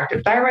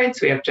underactive thyroid.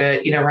 So we have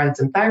to, run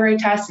some thyroid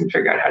tests and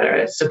figure out how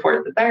to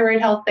support the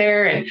thyroid health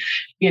there. And,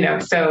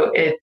 so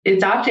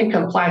it's often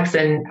complex,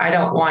 and I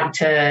don't want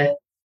to,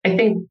 I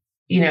think,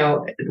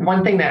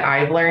 one thing that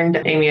I've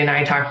learned, Amy and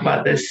I talk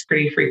about this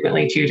pretty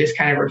frequently too, just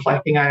kind of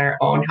reflecting on our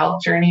own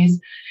health journeys,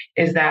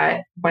 is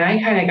that when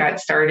I kind of got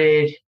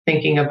started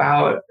thinking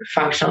about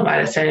functional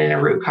medicine and a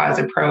root cause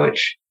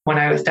approach, when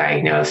I was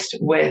diagnosed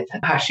with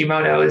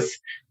Hashimoto's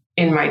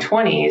in my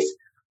 20s,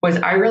 was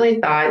I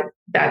really thought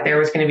that there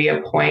was going to be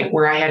a point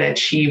where I had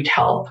achieved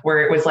health,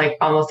 where it was like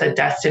almost a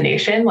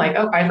destination, like,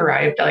 oh, I've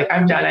arrived, like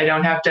I'm done. I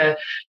don't have to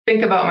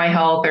think about my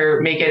health or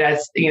make it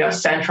as,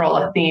 central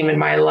a theme in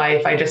my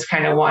life. I just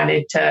kind of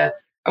I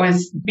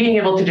was being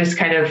able to just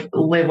kind of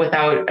live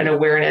without an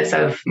awareness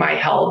of my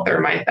health or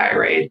my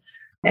thyroid,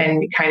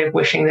 and kind of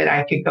wishing that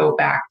I could go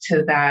back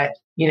to that,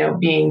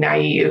 being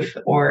naive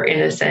or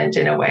innocent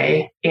in a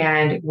way.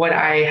 And what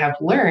I have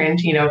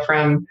learned,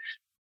 from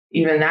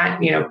even that,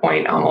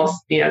 point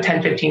almost,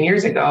 10, 15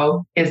 years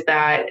ago, is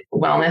that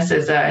wellness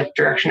is a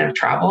direction of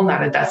travel,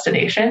 not a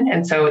destination.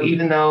 And so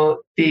even though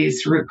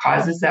these root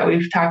causes that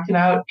we've talked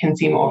about can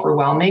seem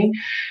overwhelming,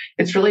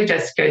 it's really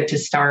just good to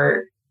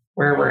start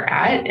where we're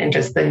at and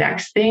just the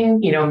next thing,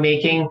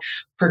 making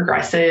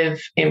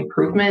progressive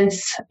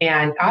improvements.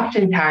 And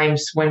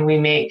oftentimes when we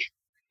make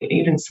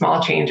even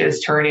small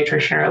changes to our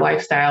nutrition or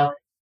lifestyle,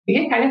 we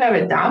can kind of have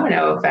a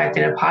domino effect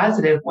in a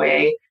positive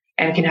way,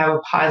 and can have a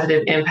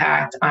positive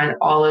impact on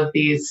all of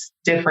these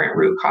different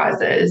root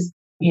causes.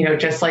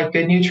 Just like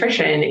good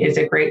nutrition is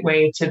a great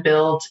way to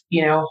build,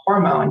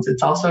 hormones.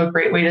 It's also a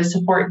great way to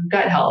support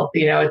gut health.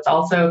 It's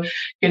also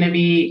going to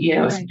be,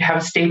 have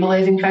a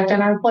stabilizing effect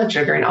on our blood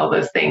sugar and all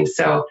those things.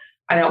 So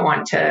I don't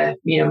want to,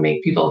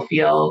 make people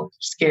feel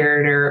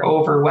scared or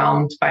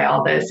overwhelmed by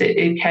all this.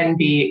 It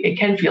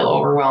can feel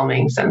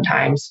overwhelming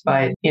sometimes,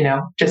 but,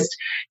 just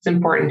it's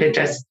important to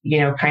just,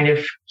 kind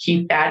of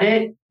keep at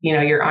it.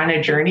 You're on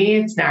a journey.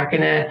 It's not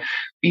going to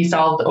be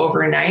solved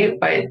overnight,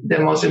 but the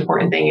most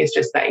important thing is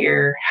just that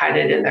you're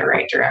headed in the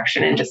right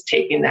direction and just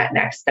taking that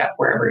next step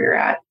wherever you're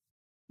at.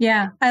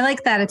 Yeah, I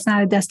like that. It's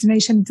not a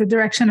destination, it's a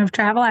direction of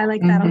travel. I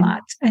like that a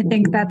lot. I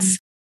think that's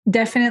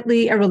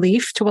definitely a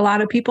relief to a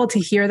lot of people to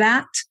hear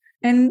that.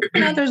 And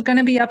there's going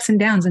to be ups and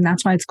downs, and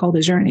that's why it's called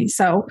a journey.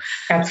 So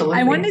absolutely.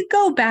 I want to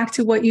go back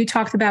to what you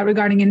talked about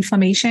regarding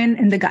inflammation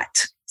in the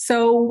gut.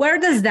 So where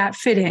does that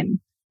fit in?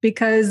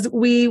 Because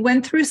we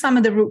went through some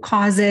of the root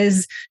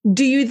causes.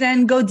 Do you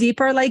then go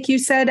deeper, like you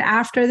said,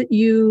 after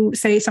you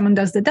say someone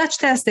does the Dutch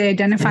test, they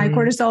identify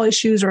cortisol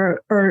issues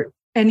or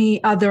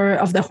any other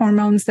of the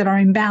hormones that are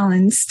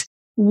imbalanced?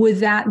 Would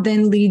that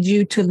then lead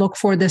you to look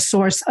for the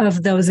source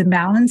of those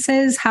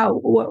imbalances?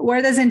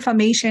 Where does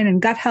inflammation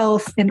and gut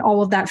health and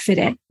all of that fit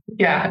in?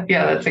 Yeah,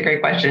 that's a great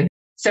question.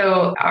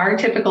 So our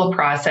typical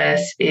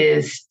process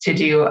is to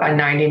do a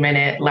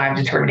 90-minute lab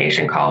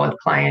determination call with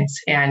clients.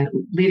 And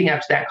leading up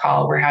to that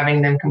call, we're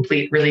having them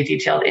complete really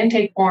detailed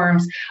intake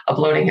forms,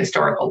 uploading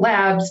historical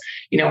labs.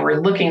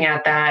 We're looking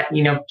at that,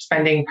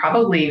 spending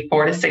probably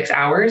 4 to 6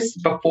 hours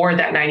before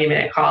that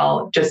 90-minute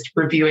call, just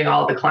reviewing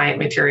all the client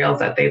materials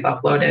that they've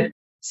uploaded.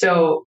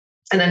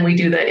 And then we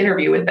do the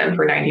interview with them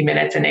for 90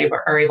 minutes and they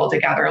are able to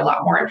gather a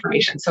lot more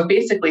information. So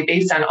basically,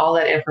 based on all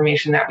that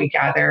information that we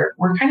gather,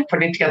 we're kind of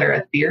putting together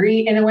a theory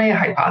in a way, a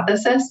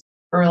hypothesis.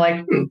 We're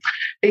like,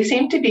 they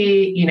seem to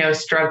be,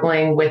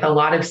 struggling with a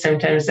lot of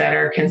symptoms that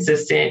are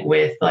consistent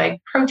with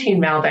like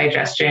protein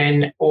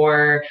maldigestion,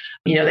 or,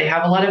 they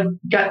have a lot of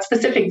gut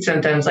specific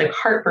symptoms like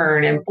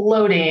heartburn and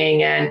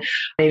bloating and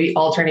maybe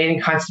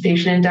alternating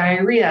constipation and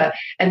diarrhea.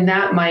 And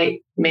that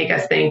might make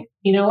us think,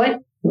 you know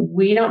what?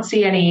 We don't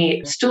see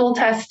any stool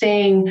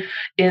testing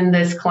in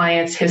this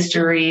client's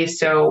history,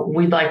 so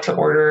we'd like to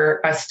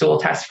order a stool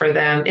test for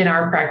them. In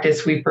our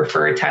practice, we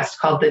prefer a test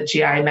called the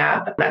GI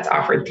map that's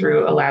offered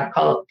through a lab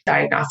called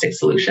Diagnostic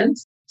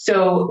Solutions.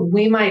 So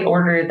we might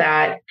order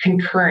that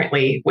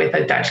concurrently with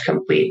a Dutch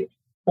Complete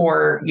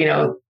for,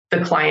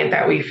 the client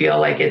that we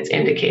feel like it's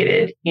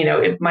indicated.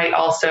 It might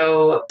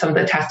also, some of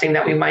the testing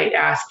that we might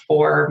ask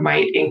for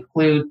might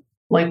include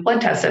like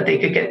blood tests that they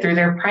could get through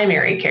their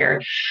primary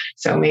care.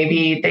 So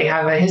maybe they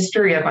have a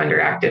history of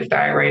underactive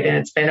thyroid and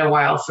it's been a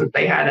while since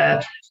they had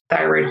a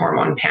thyroid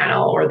hormone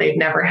panel, or they've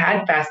never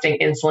had fasting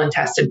insulin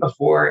tested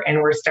before.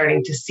 And we're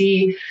starting to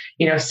see,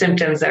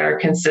 symptoms that are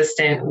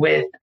consistent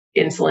with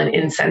insulin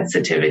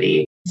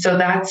insensitivity. So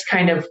that's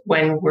kind of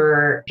when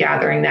we're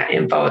gathering that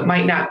info. It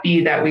might not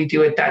be that we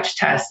do a Dutch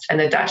test and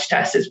the Dutch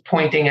test is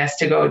pointing us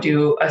to go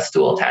do a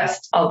stool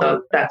test,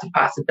 although that's a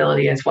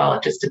possibility as well.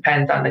 It just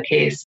depends on the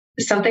case.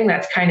 Something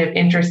that's kind of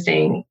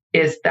interesting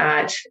is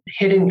that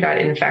hidden gut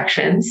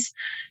infections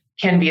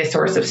can be a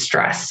source of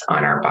stress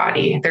on our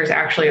body. There's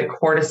actually a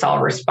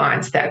cortisol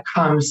response that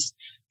comes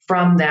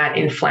from that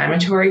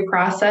inflammatory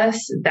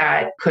process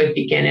that could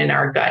begin in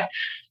our gut.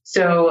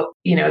 So,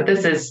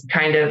 this is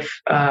kind of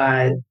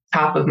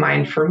top of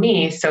mind for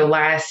me. So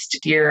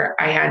last year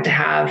I had to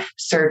have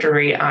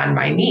surgery on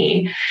my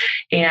knee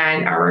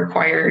and I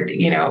required,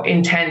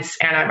 intense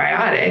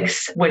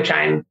antibiotics, which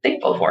I'm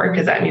thankful for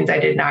because that means I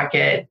did not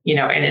get,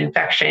 an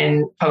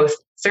infection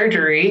post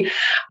surgery.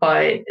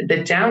 But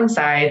the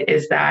downside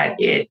is that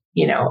it,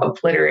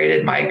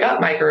 obliterated my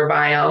gut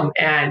microbiome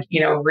and,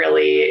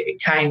 really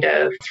kind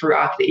of threw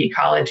off the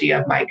ecology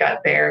of my gut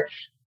there.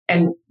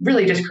 And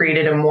really just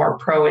created a more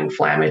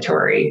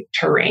pro-inflammatory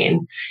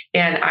terrain.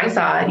 And I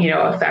saw,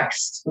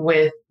 effects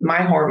with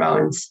my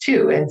hormones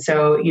too. And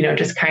so,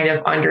 just kind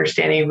of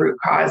understanding root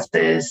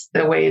causes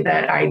the way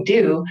that I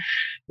do,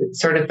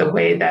 sort of the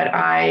way that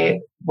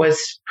I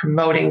was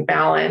promoting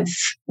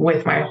balance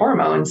with my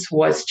hormones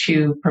was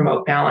to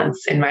promote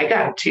balance in my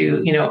gut,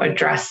 to,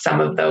 address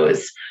some of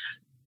those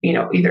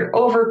either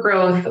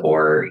overgrowth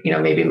or,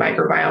 maybe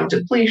microbiome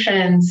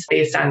depletions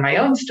based on my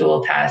own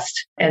stool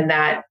test. And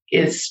that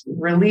is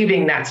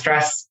relieving that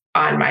stress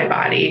on my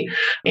body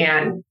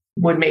and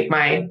would make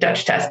my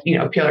Dutch test,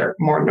 appear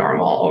more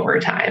normal over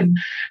time,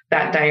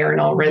 that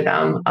diurnal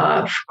rhythm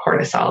of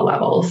cortisol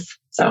levels.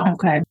 So,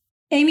 okay.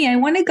 Amy, I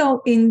want to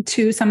go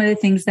into some of the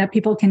things that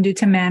people can do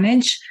to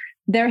manage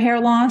their hair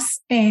loss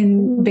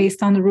and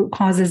based on the root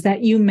causes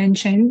that you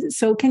mentioned.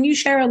 So can you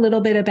share a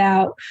little bit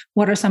about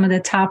what are some of the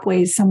top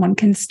ways someone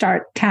can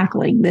start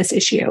tackling this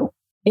issue?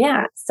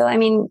 Yeah. So,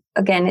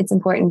 again, it's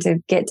important to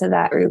get to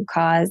that root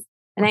cause.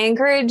 And I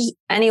encourage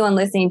anyone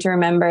listening to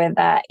remember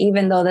that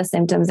even though the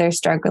symptoms they're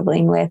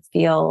struggling with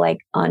feel like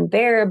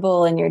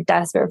unbearable and you're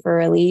desperate for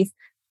relief,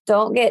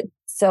 don't get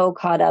so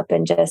caught up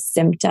in just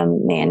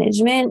symptom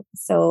management.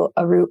 So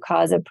a root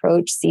cause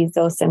approach sees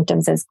those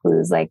symptoms as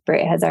clues, like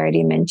Britt has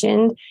already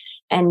mentioned,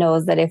 and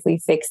knows that if we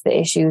fix the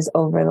issues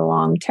over the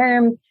long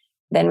term,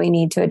 then we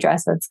need to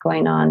address what's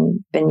going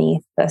on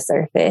beneath the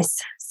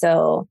surface.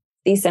 So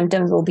these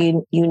symptoms will be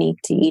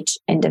unique to each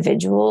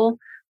individual.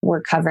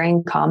 We're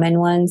covering common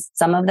ones.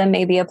 Some of them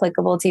may be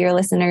applicable to your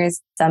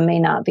listeners. Some may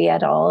not be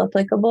at all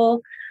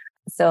applicable.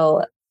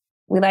 So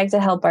we like to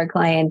help our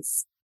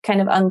clients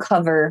kind of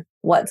uncover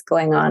what's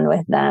going on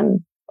with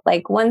them.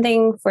 Like one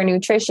thing for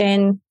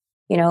nutrition,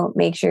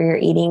 make sure you're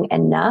eating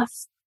enough.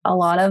 A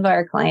lot of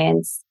our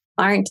clients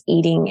aren't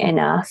eating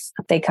enough.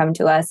 They come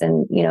to us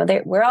and,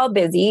 we're all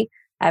busy.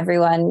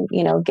 Everyone,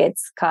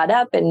 gets caught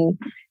up. And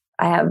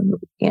I have,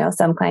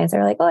 some clients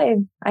are like,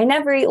 oh, I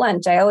never eat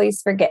lunch. I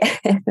always forget.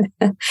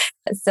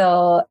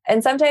 So,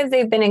 and sometimes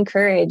they've been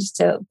encouraged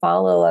to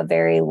follow a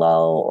very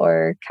low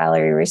or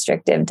calorie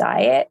restrictive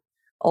diet,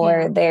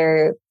 or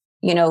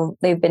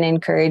they've been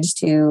encouraged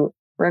to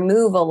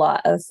remove a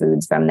lot of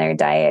foods from their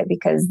diet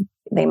because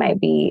they might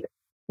be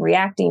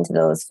reacting to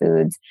those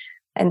foods.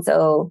 And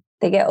so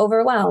they get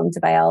overwhelmed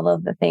by all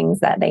of the things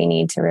that they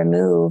need to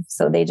remove.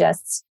 So they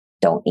just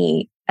don't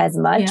eat as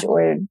much,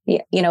 or,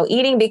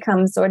 eating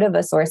becomes sort of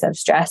a source of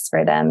stress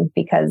for them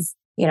because,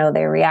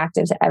 they're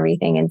reactive to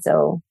everything. And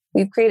so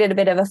we've created a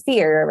bit of a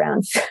fear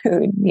around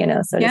food,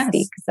 so to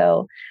speak.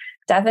 So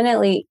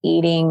definitely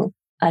eating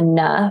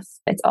enough.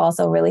 It's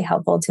also really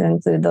helpful to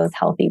include those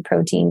healthy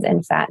proteins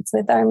and fats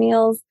with our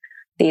meals.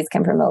 These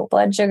can promote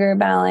blood sugar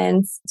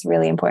balance. It's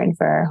really important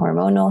for our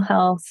hormonal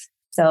health.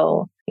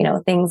 So,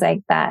 things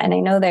like that. And I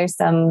know there's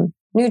some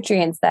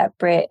nutrients that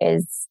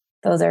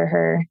those are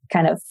her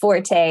kind of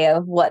forte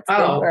of what's good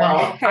for her.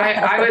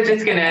 I was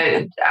just going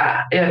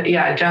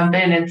to jump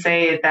in and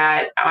say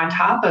that on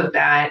top of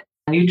that,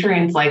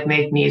 nutrients like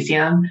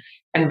magnesium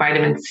and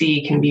vitamin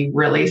C can be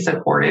really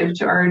supportive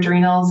to our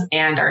adrenals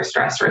and our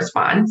stress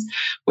response,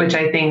 which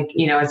I think,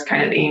 as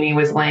kind of Amy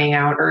was laying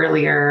out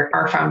earlier,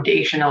 are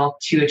foundational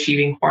to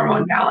achieving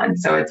hormone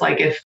balance. So it's like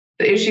if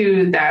the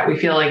issue that we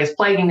feel like is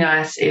plaguing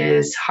us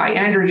is high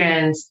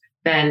androgens,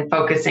 then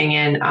focusing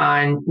in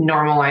on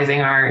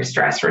normalizing our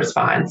stress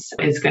response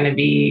is going to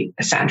be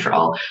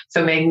central.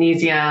 So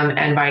magnesium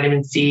and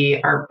vitamin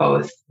C are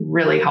both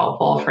really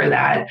helpful for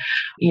that.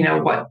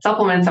 What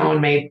supplements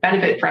someone may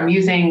benefit from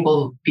using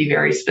will be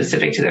very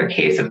specific to their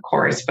case, of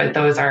course, but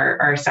those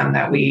are some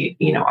that we,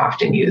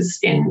 often use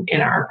in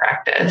our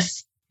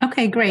practice.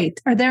 Okay, great.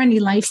 Are there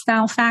any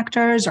lifestyle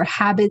factors or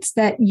habits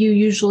that you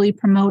usually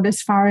promote as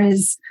far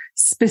as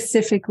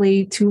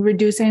specifically to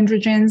reduce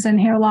androgens and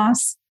hair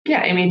loss?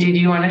 Yeah, Amy, did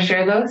you want to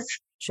share those?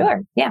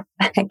 Sure. Yeah,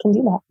 I can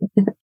do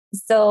that.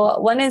 So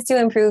one is to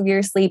improve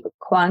your sleep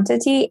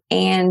quantity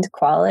and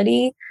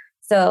quality.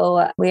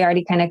 So we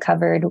already kind of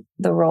covered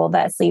the role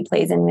that sleep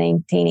plays in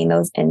maintaining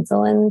those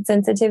insulin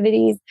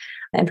sensitivities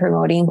and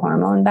promoting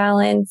hormone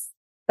balance.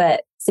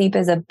 But sleep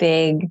is a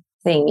big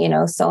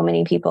thing. So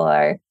many people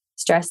are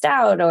stressed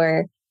out,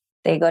 or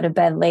they go to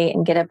bed late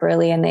and get up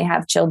early, and they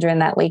have children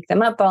that wake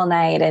them up all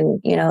night.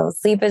 And,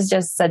 sleep is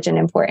just such an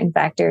important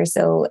factor.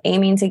 So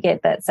aiming to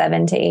get that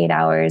 7 to 8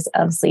 hours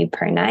of sleep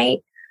per night.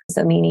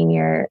 So meaning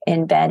you're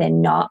in bed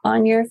and not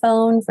on your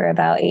phone for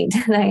about 8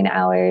 to 9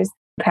 hours,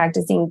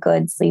 practicing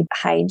good sleep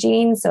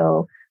hygiene.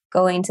 So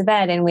going to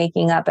bed and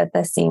waking up at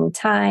the same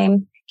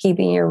time,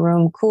 keeping your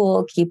room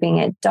cool, keeping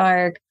it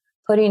dark,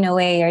 putting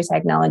away your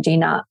technology,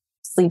 not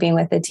sleeping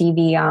with the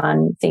TV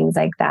on, things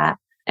like that.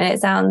 And it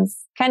sounds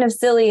kind of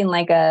silly and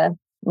like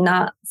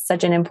not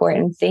such an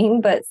important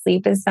thing, but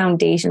sleep is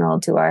foundational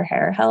to our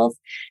hair health.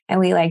 And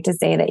we like to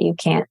say that you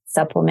can't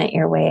supplement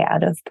your way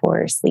out of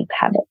poor sleep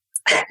habits.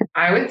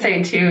 I would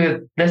say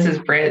too, this is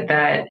Britt,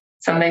 that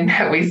something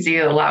that we see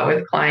a lot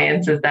with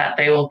clients is that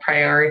they will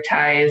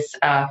prioritize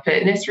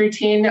fitness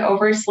routine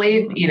over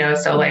sleep,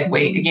 so like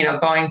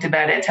going to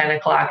bed at 10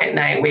 o'clock at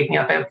night, waking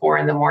up at 4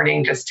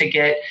 a.m. just to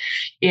get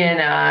in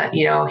a,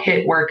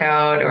 HIIT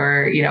workout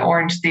or,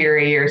 Orange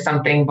Theory or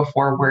something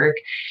before work.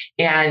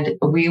 And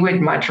we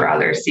would much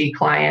rather see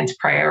clients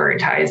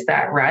prioritize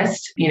that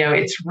rest.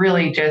 It's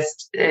really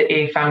just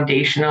a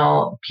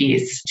foundational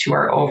piece to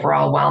our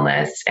overall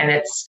wellness, and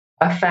its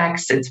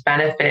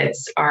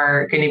benefits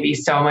are going to be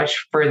so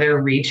much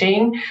further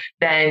reaching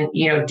than,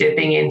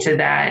 dipping into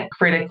that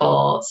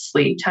critical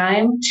sleep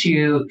time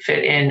to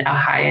fit in a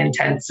high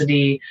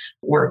intensity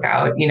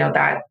workout,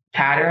 that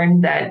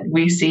pattern that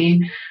we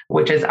see,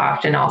 which is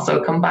often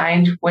also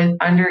combined with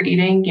under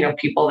eating,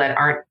 people that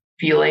aren't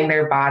feeling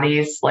their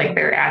bodies like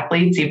they're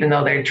athletes, even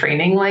though they're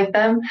training like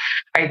them,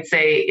 I'd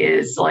say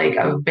is like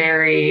a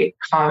very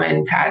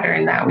common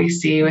pattern that we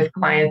see with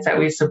clients that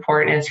we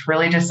support. And it's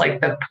really just like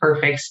the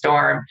perfect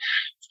storm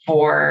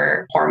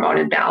for hormone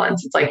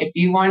imbalance. It's like, if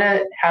you want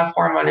to have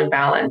hormone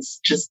imbalance,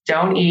 just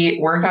don't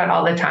eat, work out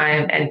all the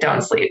time, and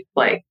don't sleep.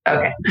 Like,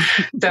 okay.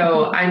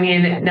 So, I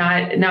mean,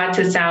 not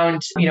to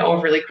sound,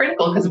 overly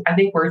critical, because I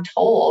think we're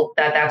told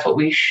that that's what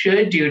we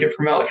should do to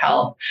promote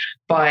health,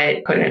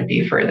 but couldn't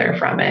be further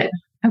from it.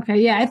 Okay.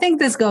 Yeah. I think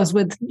this goes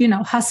with,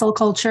 hustle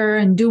culture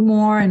and do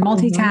more and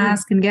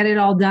multitask and get it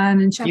all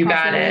done and check you off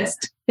got the it.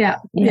 list.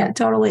 Yeah,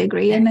 totally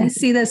agree. And I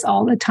see this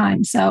all the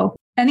time. So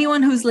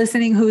anyone who's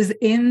listening, who's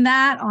on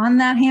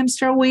that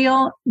hamster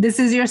wheel, this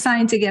is your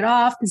sign to get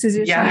off. This is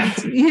your sign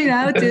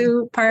to,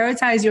 to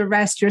prioritize your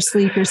rest, your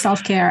sleep, your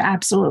self-care.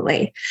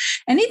 Absolutely.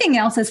 Anything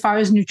else as far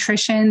as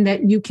nutrition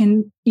that you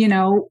can,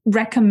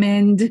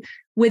 recommend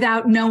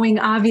without knowing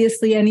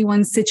obviously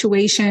anyone's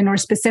situation or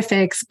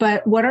specifics,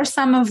 but what are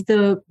some of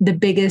the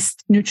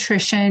biggest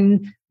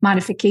nutrition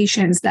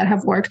modifications that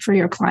have worked for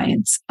your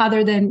clients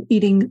other than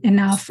eating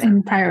enough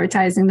and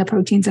prioritizing the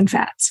proteins and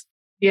fats?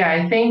 Yeah,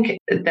 I think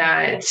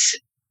that,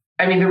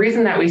 the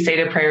reason that we say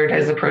to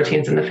prioritize the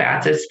proteins and the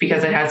fats is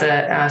because it has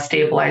a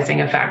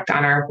stabilizing effect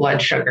on our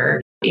blood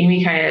sugar.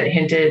 Amy kind of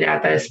hinted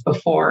at this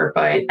before,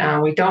 but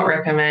we don't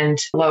recommend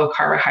low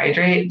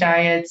carbohydrate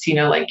diets,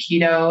 like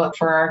keto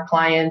for our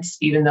clients,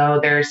 even though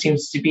there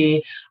seems to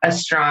be a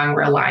strong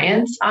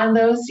reliance on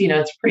those.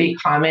 It's a pretty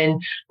common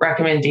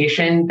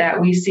recommendation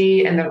that we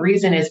see. And the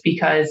reason is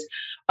because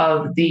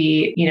of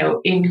the,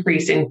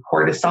 increase in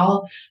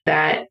cortisol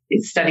that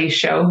studies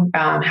show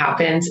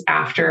happens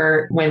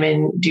after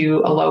women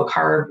do a low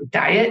carb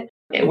diet,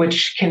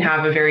 which can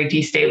have a very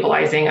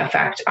destabilizing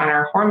effect on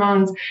our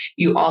hormones.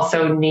 You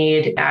also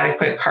need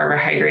adequate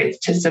carbohydrates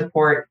to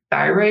support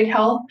thyroid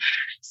health.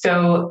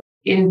 So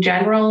in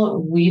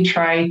general, we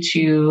try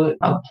to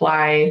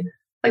apply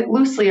like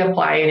loosely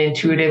apply an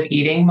intuitive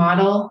eating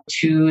model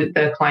to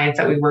the clients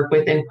that we work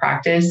with in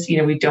practice.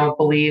 We don't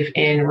believe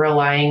in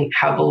relying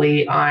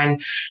heavily on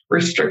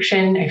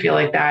restriction. I feel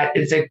like that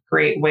is a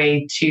great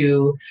way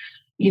to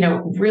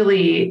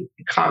really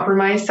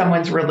compromise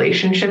someone's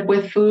relationship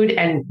with food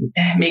and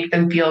make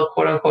them feel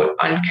quote unquote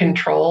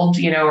uncontrolled,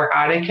 or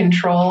out of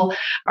control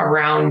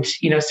around,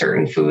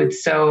 certain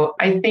foods. So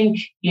I think,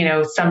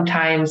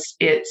 sometimes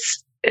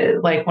it's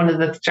like one of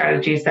the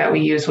strategies that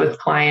we use with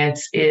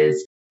clients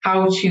is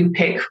how to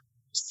pick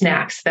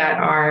snacks that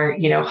are,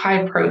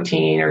 high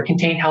protein or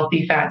contain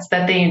healthy fats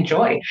that they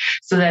enjoy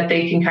so that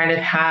they can kind of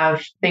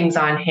have things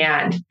on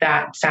hand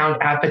that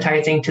sound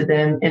appetizing to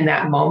them in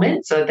that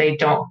moment so that they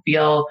don't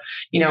feel,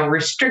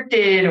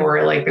 restricted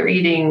or like they're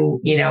eating,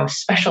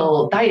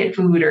 special diet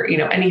food or,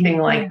 anything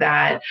like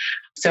that.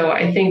 So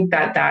I think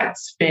that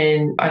that's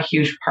been a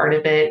huge part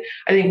of it.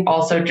 I think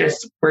also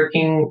just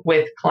working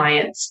with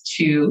clients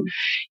to,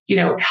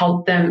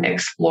 help them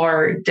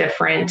explore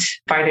different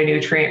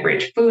phytonutrient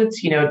rich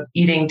foods,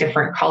 eating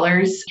different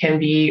colors can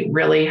be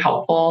really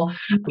helpful,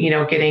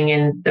 getting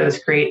in those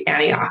great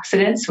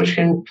antioxidants, which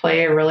can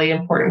play a really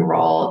important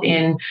role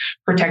in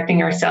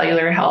protecting our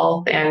cellular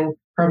health and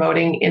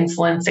promoting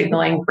insulin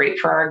signaling, great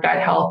for our gut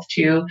health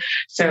too.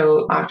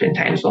 So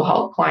oftentimes we'll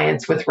help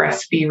clients with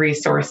recipe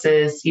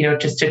resources,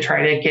 just to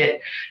try to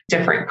get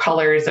different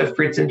colors of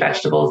fruits and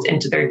vegetables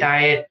into their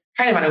diet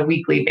kind of on a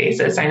weekly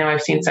basis. I know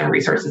I've seen some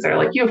resources that are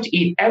like, you have to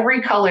eat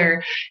every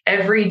color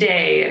every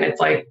day. And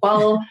it's like,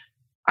 well,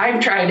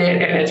 I've tried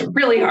it and it's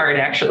really hard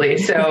actually.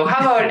 So how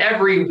about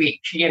every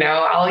week?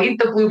 I'll eat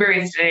the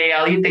blueberries today.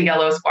 I'll eat the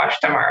yellow squash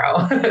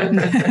tomorrow.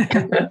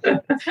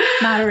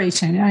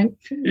 Moderation, right?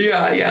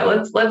 Yeah.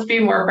 Let's be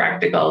more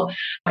practical.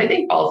 I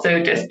think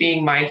also just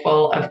being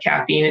mindful of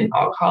caffeine and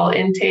alcohol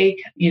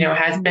intake,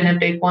 has been a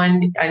big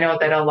one. I know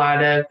that a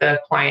lot of the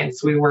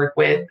clients we work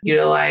with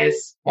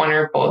utilize one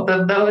or both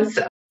of those,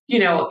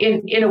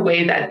 in a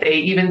way that they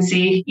even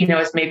see,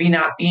 as maybe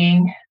not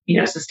being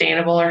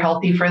sustainable or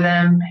healthy for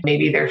them.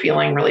 Maybe they're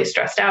feeling really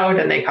stressed out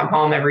and they come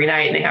home every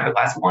night and they have a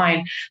glass of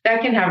wine.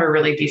 That can have a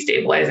really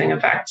destabilizing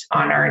effect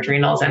on our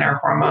adrenals and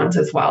our hormones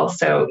as well.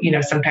 So,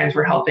 sometimes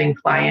we're helping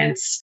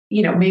clients,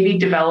 maybe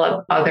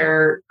develop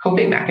other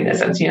coping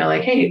mechanisms,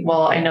 like, hey,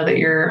 well, I know that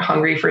you're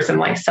hungry for some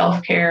like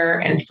self-care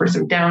and for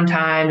some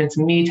downtime and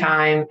some me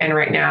time. And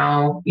right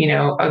now,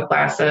 a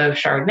glass of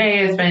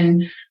Chardonnay has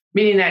been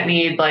meeting that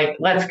need. Like,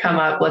 let's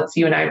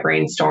you and I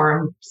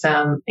brainstorm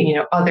some,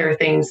 other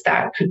things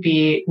that could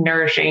be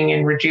nourishing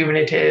and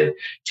rejuvenative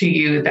to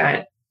you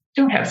that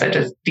don't have such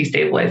a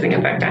destabilizing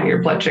effect on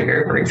your blood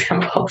sugar, for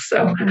example.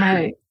 So,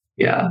 right.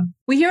 Yeah.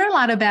 We hear a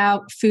lot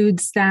about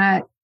foods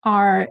that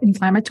are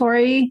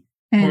inflammatory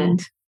and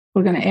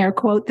we're going to air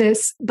quote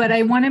this, but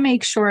I want to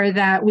make sure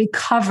that we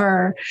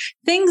cover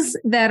things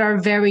that are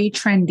very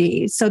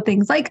trendy. So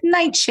things like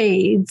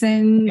nightshades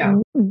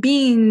and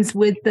beans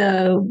with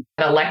the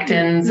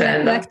lectins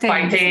and the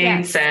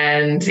phytates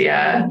and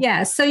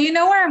Yes. So you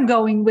know where I'm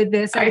going with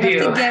this. I'd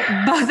love to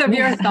get both of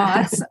your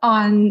thoughts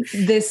on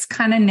this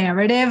kind of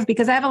narrative,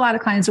 because I have a lot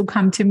of clients who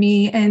come to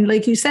me and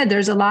like you said,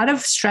 there's a lot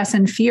of stress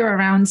and fear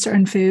around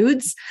certain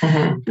foods.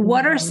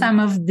 What are some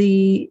of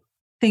the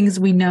things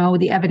we know,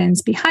 the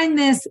evidence behind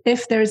this,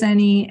 if there's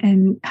any,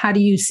 and how do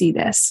you see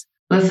this?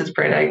 This is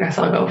Britt. I guess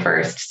I'll go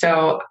first.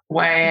 So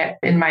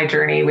in my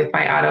journey with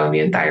my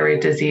autoimmune thyroid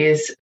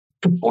disease,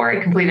 before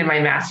I completed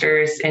my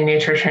master's in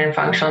nutrition and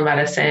functional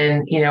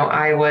medicine,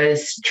 I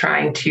was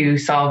trying to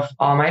solve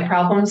all my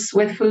problems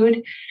with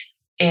food.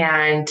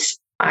 And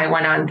I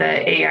went on the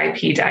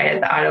AIP diet,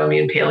 the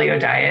autoimmune paleo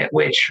diet,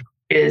 which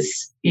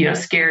is,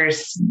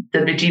 scares the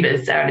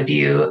bejeebus out of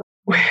you.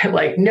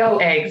 Like no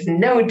eggs,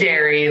 no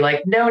dairy,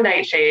 like no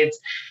nightshades.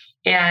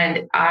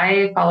 And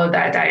I followed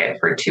that diet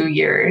for 2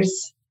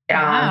 years,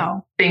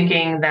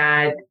 thinking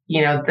that,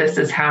 this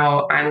is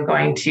how I'm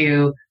going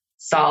to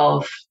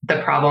solve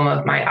the problem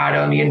of my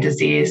autoimmune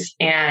disease.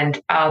 And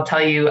I'll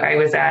tell you, I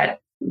was at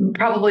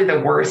probably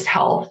the worst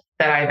health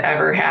that I've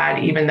ever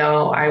had, even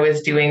though I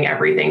was doing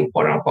everything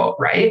quote unquote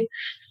right.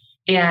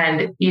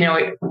 And,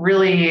 it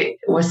really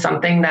was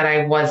something that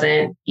I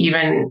wasn't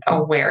even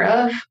aware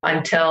of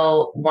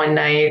until one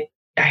night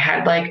I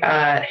had like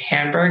a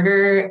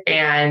hamburger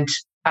and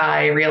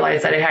I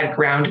realized that it had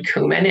ground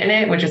cumin in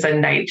it, which is a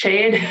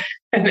nightshade,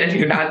 and that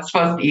you're not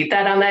supposed to eat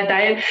that on that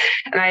diet.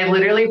 And I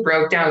literally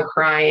broke down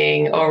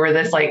crying over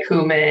this like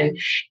cumin.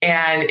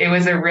 And it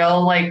was a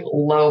real like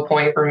low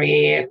point for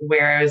me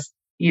where I was,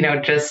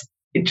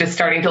 just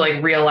starting to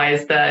like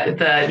realize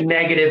the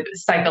negative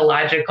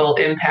psychological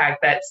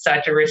impact that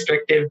such a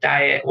restrictive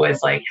diet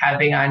was like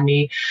having on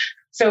me.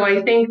 So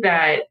I think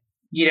that,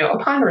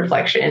 upon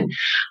reflection,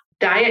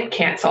 diet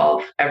can't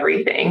solve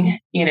everything,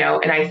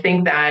 and I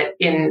think that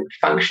in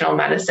functional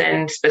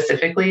medicine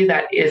specifically,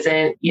 that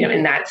isn't,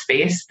 in that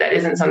space, that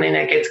isn't something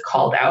that gets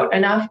called out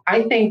enough.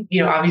 I think,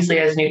 obviously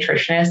as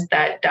nutritionists,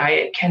 that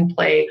diet can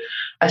play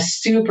a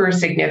super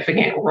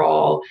significant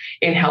role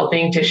in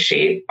helping to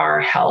shape our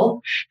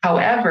health.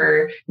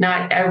 However,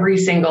 not every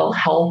single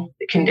health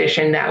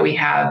condition that we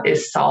have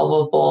is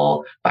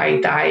solvable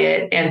by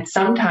diet. And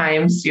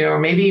sometimes,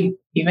 maybe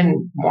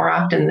even more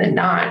often than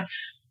not,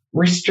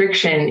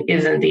 restriction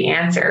isn't the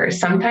answer.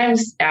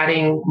 Sometimes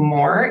adding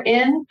more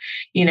in,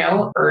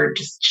 or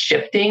just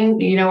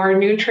shifting, our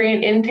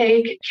nutrient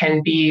intake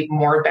can be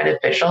more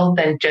beneficial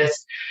than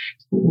just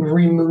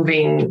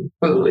removing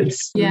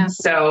foods. Yeah.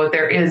 So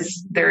there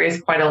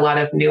is quite a lot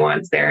of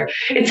nuance there.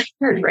 It's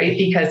hard, right?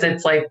 Because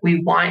it's like,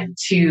 we want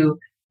to,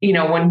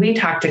 when we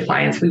talk to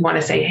clients, we want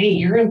to say, hey,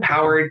 you're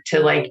empowered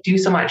to do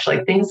so much,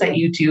 things that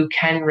you do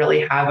can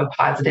really have a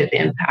positive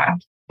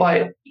impact.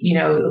 But,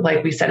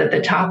 like we said at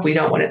the top, we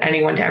don't want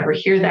anyone to ever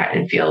hear that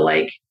and feel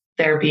like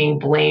they're being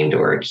blamed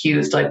or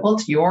accused, well,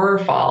 it's your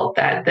fault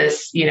that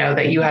this,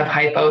 that you have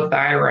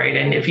hypothyroid.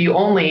 And if you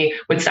only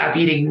would stop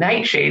eating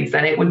nightshades,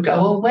 then it would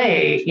go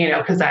away,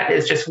 because that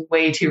is just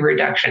way too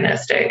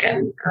reductionistic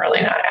and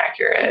really not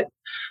accurate.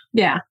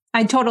 Yeah,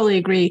 I totally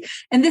agree.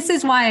 And this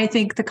is why I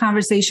think the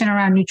conversation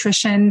around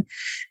nutrition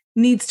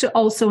needs to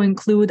also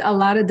include a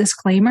lot of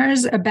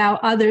disclaimers about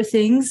other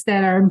things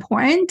that are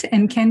important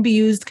and can be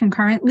used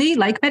concurrently,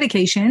 like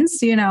medications,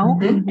 and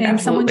Absolutely.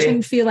 Someone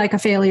shouldn't feel like a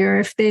failure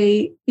if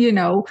they,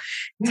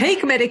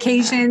 take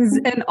medications,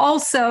 and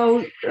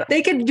also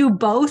they can do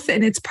both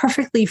and it's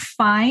perfectly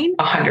fine.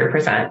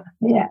 100%.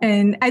 Yeah.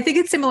 And I think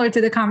it's similar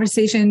to the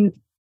conversation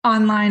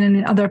online and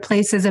in other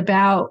places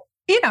about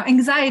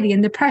anxiety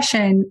and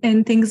depression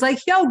and things like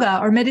yoga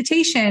or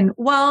meditation.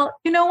 Well,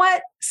 you know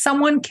what?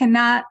 Someone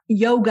cannot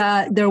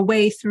yoga their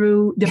way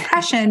through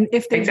depression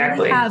if they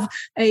Exactly. really have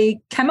a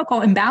chemical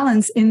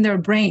imbalance in their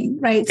brain,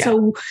 right? Yeah.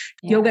 So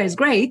yoga is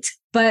great,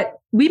 but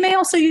we may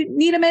also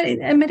need a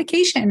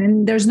medication,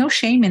 and there's no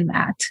shame in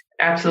that.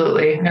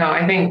 Absolutely. No,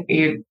 I think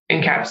you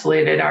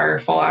encapsulated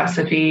our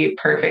philosophy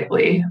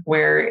perfectly,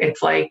 where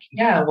it's like,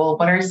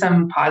 what are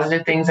some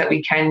positive things that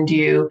we can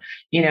do,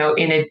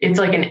 it's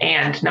like an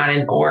and, not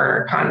an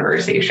or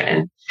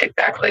conversation.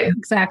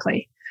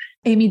 Exactly.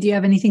 Amy, do you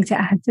have anything to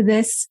add to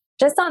this?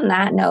 Just on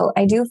that note,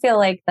 I do feel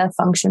like the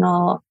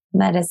functional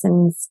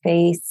medicine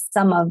space,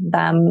 some of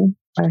them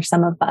or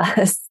some of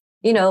us,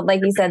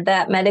 like you said,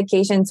 that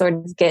medication sort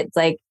of gets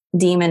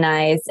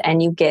demonized,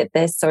 and you get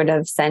this sort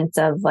of sense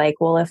of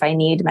well, if I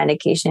need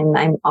medication,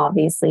 I'm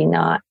obviously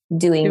not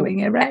doing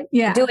it right.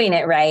 Yeah. Doing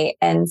it right.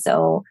 And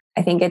so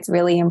I think it's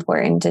really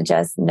important to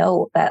just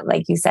note that,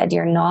 like you said,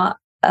 you're not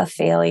a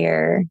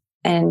failure.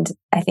 And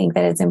I think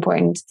that it's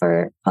important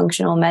for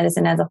functional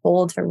medicine as a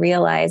whole to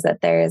realize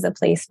that there is a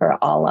place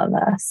for all of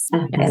us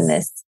in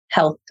this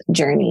health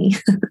journey.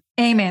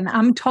 Amen.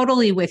 I'm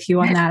totally with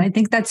you on that. I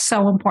think that's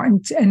so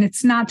important, and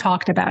it's not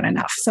talked about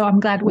enough. So I'm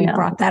glad we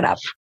brought that up.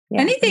 Yeah.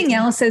 Anything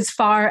else as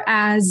far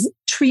as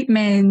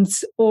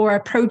treatments or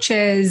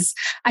approaches?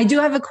 I do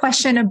have a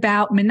question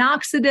about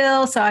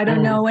minoxidil. So I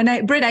don't know.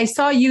 And Britt, I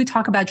saw you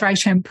talk about dry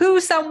shampoo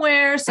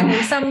somewhere. So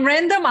some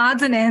random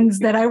odds and ends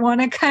that I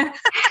want to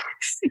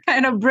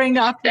kind of bring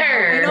up.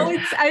 Sure.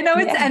 I know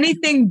it's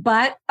anything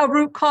but a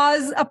root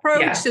cause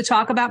approach to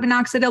talk about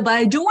minoxidil, but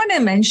I do want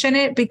to mention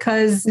it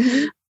because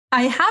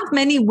I have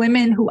many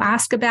women who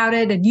ask about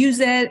it and use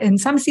it, and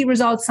some see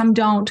results, some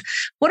don't.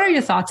 What are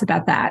your thoughts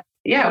about that?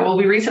 Yeah, well,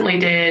 we recently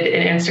did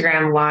an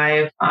Instagram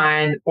live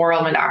on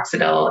oral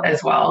minoxidil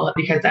as well,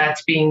 because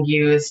that's being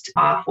used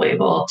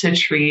off-label to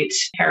treat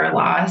hair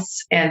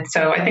loss. And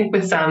so I think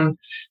with some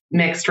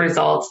mixed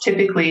results,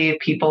 typically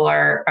people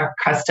are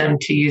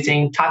accustomed to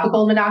using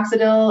topical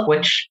minoxidil,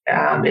 which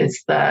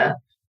is the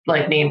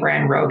name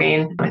brand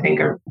Rogaine, I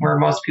think, where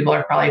most people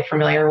are probably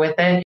familiar with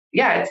it.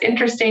 Yeah, it's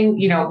interesting.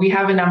 We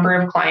have a number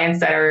of clients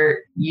that are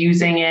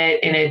using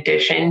it in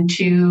addition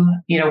to,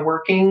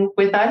 working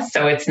with us.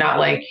 So it's not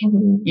like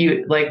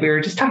we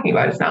were just talking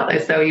about, it's not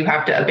as though you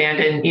have to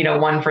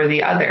abandon, one for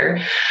the other.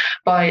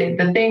 But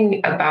the thing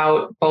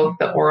about both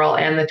the oral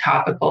and the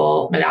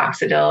topical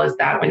minoxidil is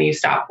that when you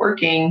stop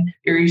working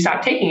or you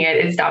stop taking it,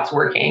 it stops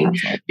working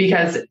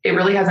because it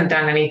really hasn't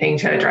done anything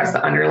to address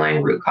the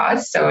underlying root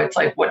cause. So it's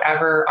like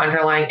whatever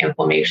underlying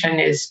inflammation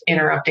is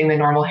interrupting the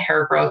normal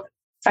hair growth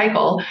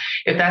cycle,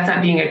 if that's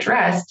not being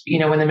addressed,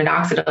 when the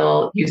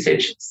minoxidil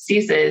usage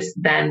ceases,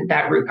 then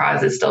that root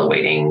cause is still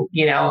waiting,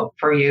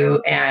 for you,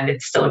 and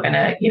it's still going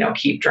to,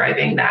 keep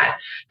driving that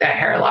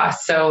hair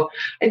loss. So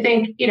I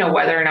think,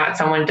 whether or not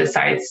someone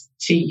decides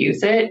to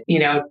use it,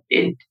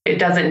 it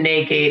doesn't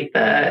negate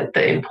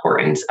the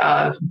importance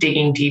of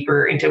digging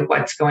deeper into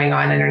what's going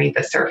on underneath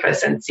the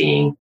surface and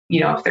seeing,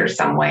 if there's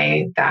some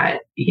way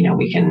that,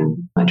 we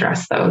can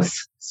address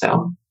those.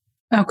 So.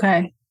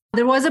 Okay.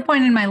 There was a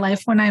point in my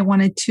life when I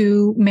wanted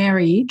to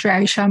marry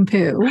dry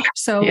shampoo.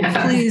 So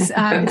please,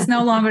 it's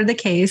no longer the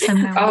case.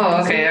 And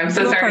okay. I'm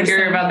so sorry to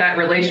hear about that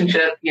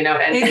relationship,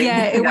 ending.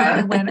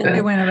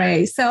 It went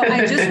away. So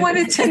I just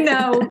wanted to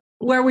know,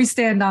 where we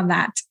stand on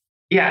that.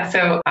 Yeah,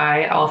 so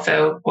I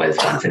also was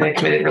once in a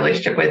committed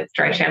relationship with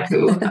dry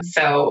shampoo.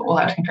 So we'll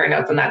have to compare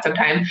notes on that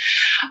sometime.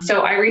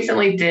 So I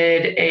recently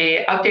did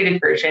a updated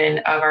version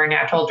of our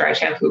natural dry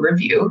shampoo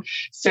review.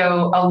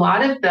 So a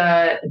lot of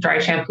the dry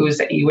shampoos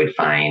that you would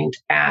find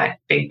at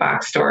big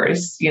box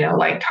stores,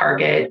 like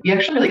Target, you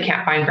actually really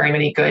can't find very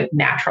many good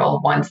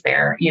natural ones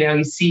there.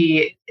 You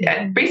see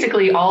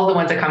basically all the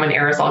ones that come in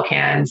aerosol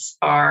cans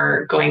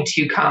are going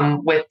to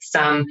come with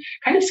some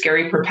kind of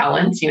scary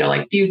propellants,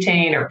 like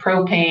butane or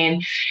propane.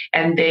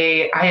 And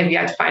I have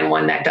yet to find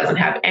one that doesn't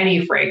have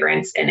any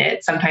fragrance in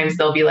it. Sometimes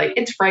they'll be like,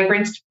 it's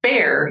fragranced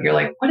fair. You're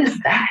like, what is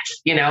that?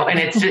 And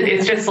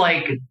it's just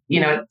like,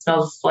 it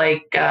smells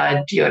like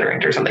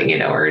deodorant or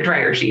something, or a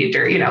dryer sheet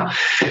or.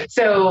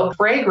 So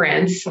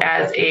fragrance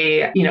as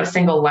a,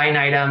 single line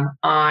item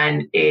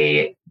on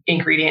a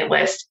ingredient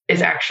list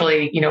is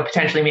actually,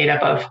 potentially made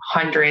up of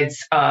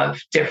hundreds of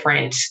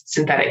different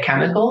synthetic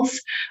chemicals.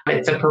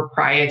 It's a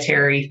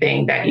proprietary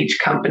thing that each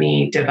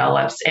company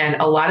develops. And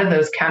a lot of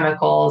those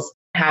chemicals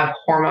have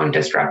hormone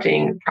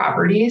disrupting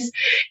properties.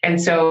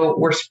 And so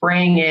we're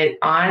spraying it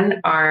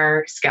on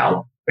our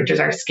scalp, which is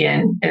our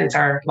skin, and it's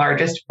our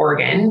largest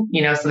organ,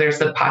 so there's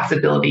the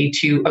possibility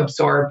to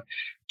absorb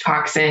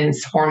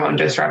toxins, hormone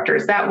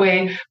disruptors that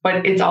way.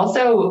 But it's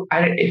also,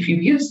 if you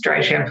use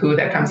dry shampoo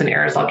that comes in an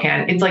aerosol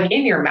can, it's like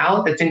in your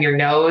mouth, it's in your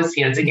nose,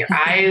 it's in your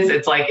eyes.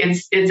 It's like,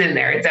 it's in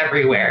there, it's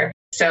everywhere.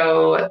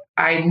 So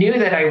I knew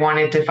that I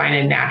wanted to find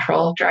a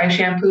natural dry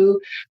shampoo,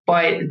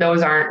 but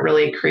those aren't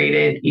really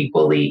created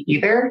equally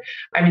either.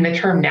 I mean, the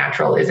term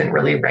natural isn't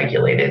really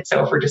regulated.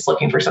 So if we're just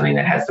looking for something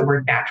that has the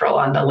word natural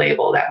on the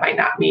label, that might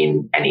not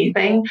mean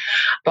anything.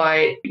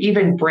 But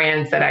even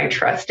brands that I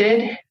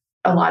trusted,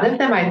 a lot of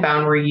them I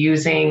found were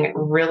using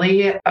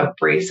really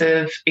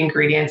abrasive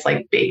ingredients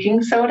like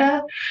baking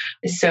soda.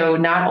 So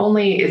not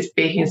only is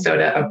baking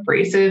soda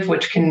abrasive,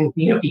 which can,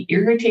 be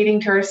irritating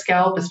to our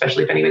scalp,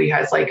 especially if anybody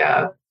has like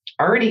a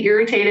already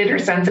irritated or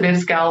sensitive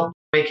scalp,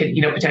 it could,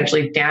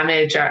 potentially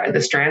damage the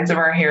strands of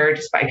our hair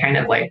just by kind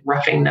of like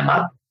roughing them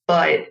up.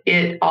 But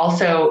it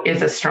also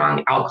is a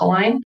strong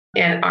alkaline.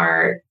 And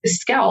our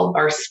scalp,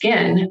 our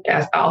skin,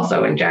 as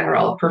also in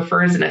general,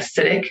 prefers an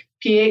acidic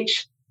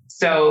pH.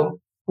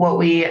 So what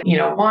we,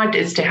 want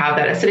is to have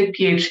that acidic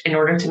pH in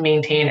order to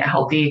maintain a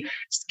healthy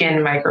skin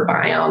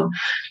microbiome.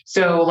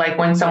 So like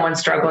when someone's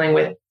struggling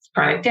with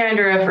chronic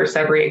dandruff or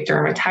seborrheic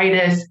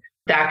dermatitis,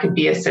 that could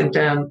be a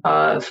symptom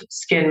of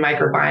skin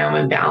microbiome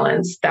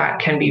imbalance that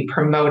can be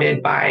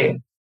promoted by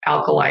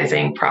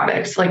alkalizing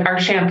products. Like our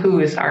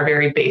shampoos are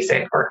very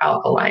basic or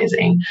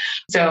alkalizing.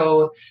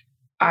 So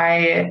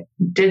I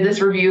did this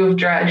review of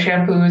dry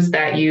shampoos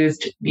that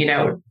used,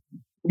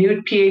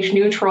 new pH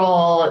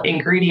neutral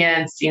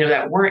ingredients,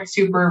 that weren't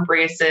super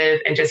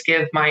abrasive, and just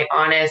give my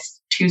honest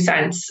 2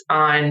 cents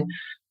on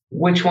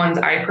which ones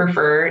I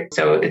prefer.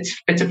 So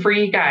it's a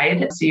free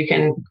guide, so you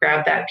can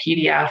grab that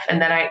PDF.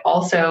 And then I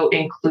also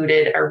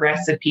included a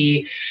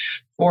recipe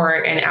for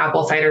an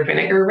apple cider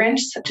vinegar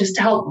rinse just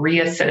to help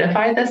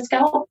reacidify the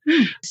scalp.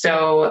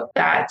 So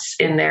that's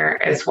in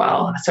there as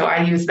well. So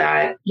I use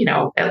that,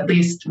 at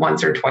least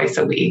once or twice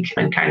a week,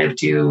 and kind of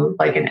do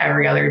like an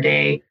every other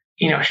day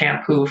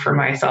shampoo for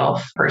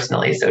myself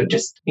personally. So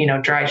just,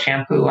 dry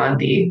shampoo on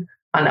the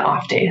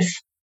off days.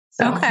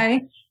 So,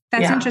 okay.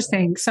 That's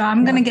interesting. So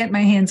I'm going to get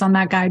my hands on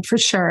that guide for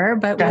sure,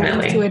 but we'll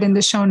link to it in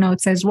the show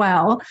notes as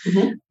well.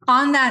 Mm-hmm.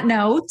 On that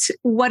note,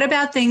 what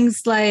about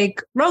things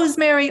like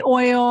rosemary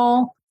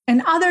oil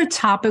and other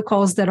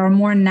topicals that are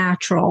more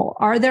natural?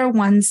 Are there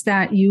ones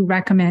that you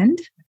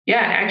recommend?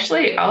 Yeah,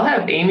 actually, I'll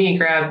have Amy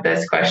grab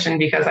this question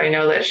because I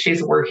know that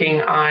she's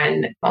working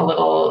on a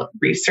little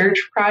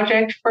research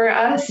project for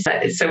us.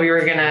 So we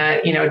were going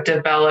to,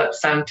 develop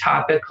some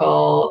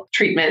topical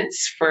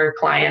treatments for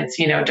clients,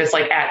 just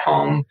like at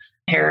home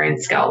hair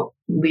and scalp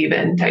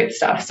leave-in type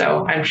stuff.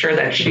 So I'm sure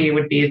that she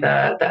would be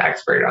the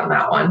expert on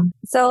that one.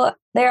 So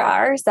there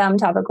are some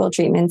topical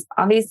treatments.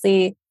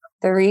 Obviously,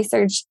 the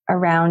research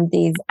around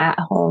these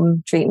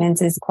at-home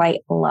treatments is quite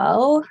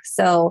low.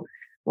 So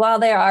while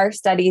there are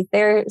studies,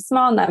 they're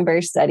small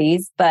number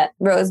studies, but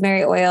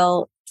rosemary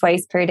oil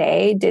twice per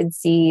day did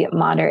see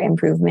moderate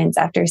improvements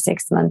after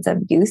 6 months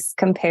of use,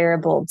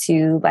 comparable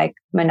to like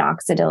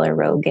minoxidil or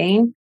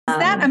Rogaine.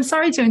 I'm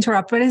sorry to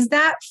interrupt, but is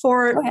that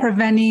for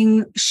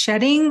preventing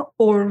shedding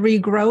or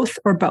regrowth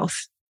or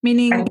both?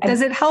 Meaning,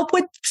 does it help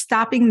with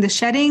stopping the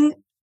shedding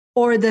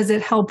or does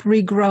it help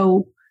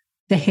regrow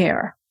the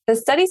hair? The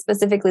study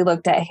specifically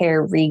looked at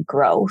hair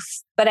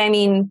regrowth. But I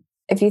mean,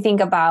 if you think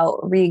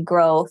about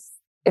regrowth,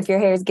 if your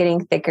hair is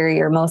getting thicker,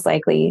 you're most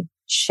likely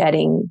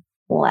shedding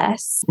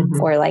less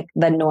or like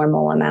the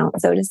normal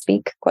amount, so to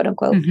speak, quote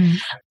unquote. Mm-hmm.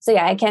 So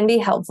yeah, it can be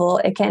helpful.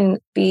 It can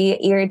be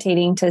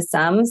irritating to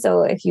some.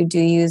 So if you do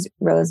use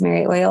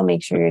rosemary oil,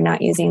 make sure you're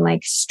not using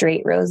like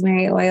straight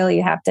rosemary oil.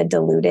 You have to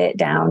dilute it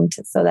down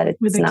so that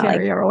it's with not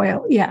carrier like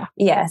oil. Yeah.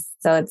 Yes.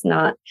 So it's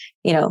not,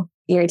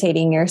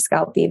 irritating your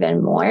scalp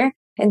even more.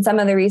 In some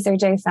of the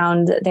research I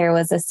found, there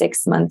was a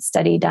 6-month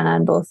study done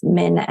on both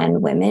men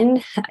and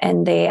women,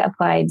 and they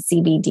applied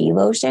CBD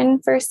lotion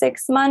for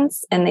 6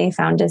 months, and they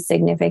found a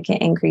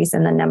significant increase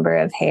in the number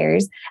of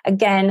hairs.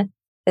 Again,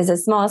 it's a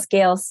small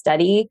scale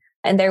study,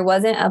 and there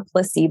wasn't a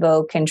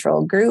placebo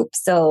control group.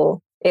 So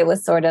it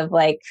was sort of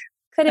like,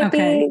 could it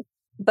be?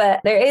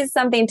 But there is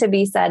something to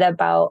be said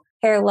about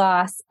hair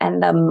loss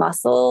and the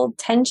muscle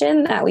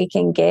tension that we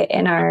can get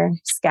in our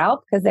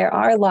scalp, because there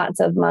are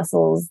lots of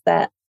muscles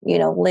that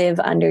live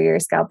under your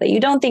scalp that you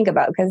don't think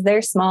about because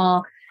they're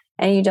small,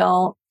 and you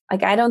don't,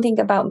 like, I don't think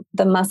about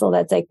the muscle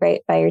that's like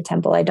right by your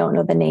temple. I don't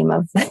know the name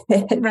of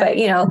it, right.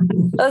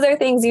 But those are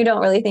things you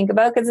don't really think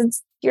about because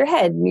it's your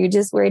head. You're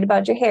just worried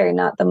about your hair,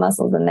 not the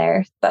muscles in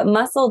there. But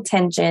muscle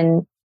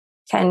tension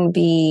can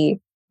be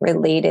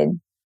related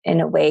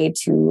in a way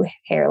to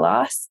hair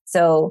loss.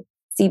 So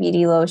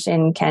CBD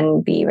lotion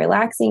can be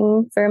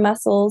relaxing for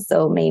muscles.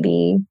 So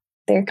maybe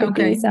there could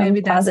be some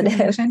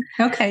positive.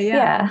 Okay.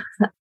 Yeah.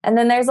 And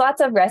then there's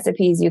lots of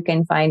recipes you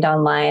can find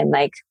online,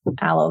 like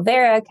aloe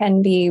vera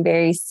can be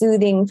very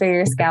soothing for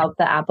your scalp.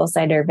 The apple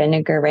cider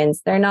vinegar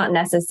rinse, they're not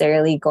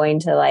necessarily going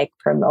to like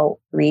promote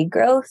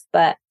regrowth,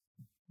 but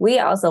we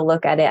also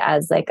look at it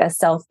as like a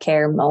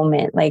self-care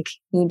moment. Like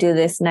you do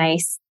this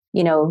nice,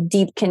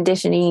 deep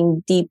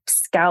conditioning, deep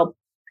scalp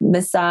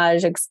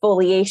massage,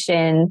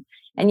 exfoliation,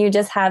 and you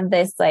just have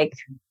this like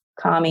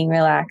calming,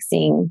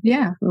 relaxing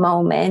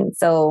moment.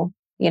 So,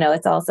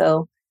 it's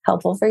also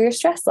helpful for your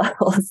stress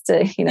levels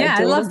to,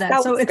 I love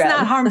that. So it's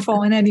not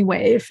harmful in any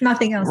way. If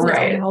nothing else, it's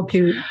going to help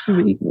you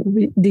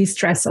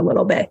de-stress a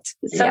little bit.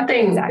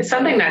 Something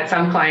that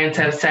some clients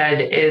have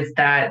said is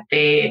that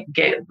they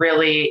get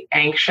really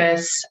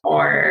anxious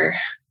or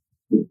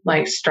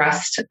like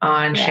stressed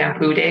on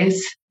shampoo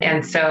days.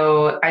 And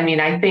so,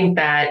 I think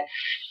that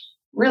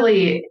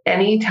really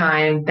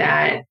anytime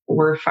that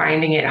we're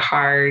finding it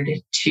hard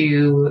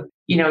to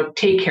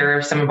take care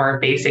of some of our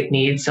basic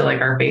needs. So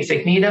like our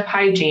basic need of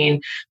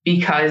hygiene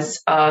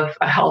because of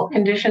a health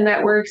condition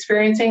that we're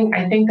experiencing,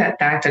 I think that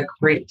that's a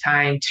great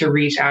time to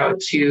reach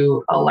out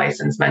to a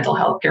licensed mental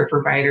health care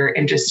provider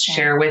and just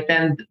share with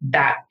them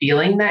that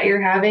feeling that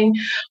you're having.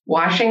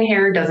 Washing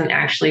hair doesn't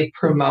actually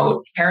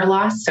promote hair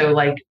loss. So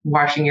like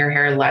washing your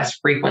hair less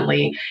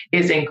frequently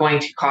isn't going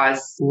to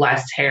cause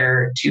less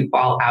hair to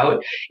fall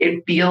out.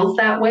 It feels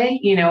that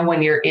way,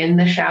 when you're in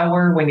the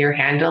shower, when you're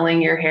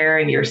handling your hair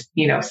and you're,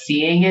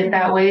 seeing it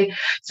that way.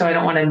 So I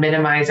don't want to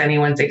minimize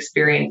anyone's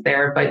experience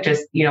there, but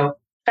just,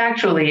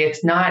 factually,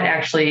 it's not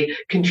actually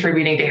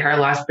contributing to hair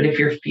loss. But if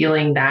you're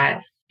feeling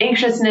that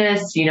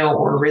anxiousness,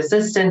 or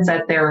resistance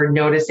that they're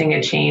noticing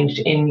a change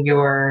in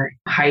your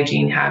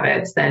hygiene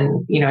habits,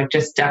 then,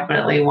 just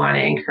definitely want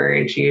to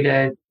encourage you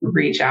to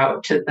reach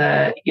out to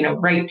the,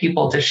 right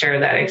people to share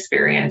that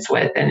experience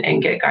with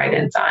and get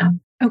guidance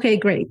on. Okay,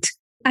 great.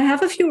 I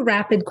have a few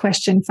rapid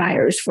question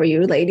fires for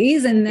you,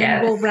 ladies, and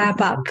then we'll wrap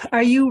up.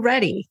 Are you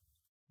ready?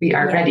 We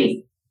are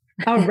ready.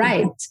 All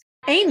right.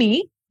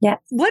 Amy,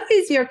 what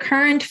is your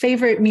current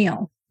favorite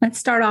meal? Let's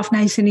start off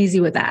nice and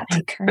easy with that.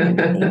 My current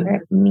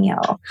favorite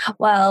meal.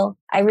 Well,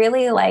 I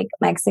really like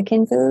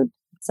Mexican food.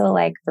 So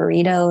like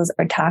burritos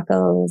or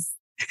tacos.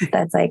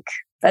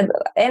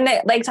 And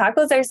like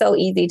tacos are so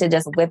easy to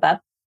just whip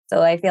up.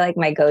 So I feel like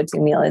my go-to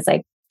meal is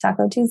like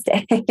Taco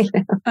Tuesday.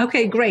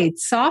 Okay, great.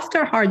 Soft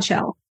or hard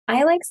shell?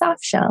 I like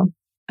soft shell.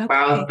 Okay.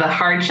 Wow, the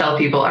hard shell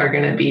people are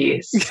going to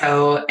be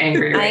so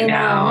angry right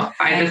now.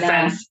 I just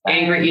sense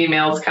angry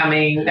emails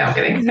coming. No, I'm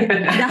kidding.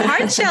 The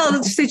hard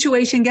shell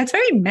situation gets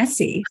very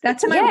messy.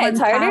 That's my it's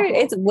harder. problem.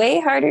 It's way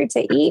harder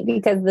to eat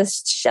because the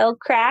shell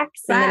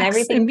cracks and then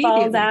everything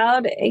falls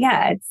out.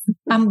 Yeah,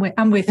 I'm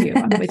with you.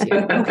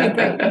 Okay,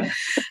 great.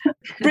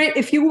 Britt,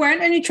 if you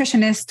weren't a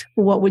nutritionist,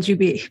 what would you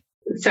be?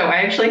 So I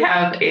actually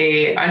have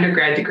a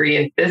undergrad degree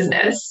in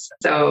business.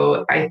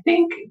 So I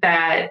think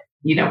that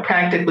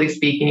practically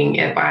speaking,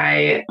 if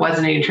I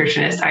wasn't a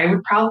nutritionist, I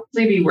would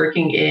probably be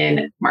working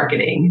in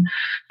marketing.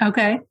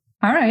 Okay.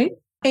 All right.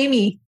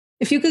 Amy,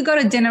 if you could go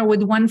to dinner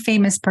with one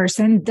famous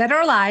person, dead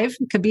or alive,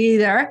 it could be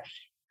either,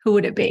 who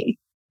would it be?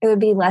 It would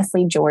be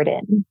Leslie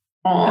Jordan.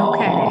 Aww.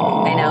 Okay.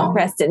 I know.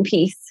 Rest in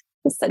peace.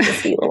 He's such a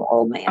sweet little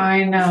old man.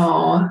 I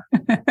know.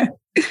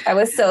 I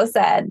was so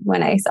sad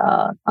when I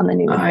saw on the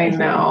news that he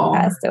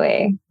passed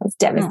away. I was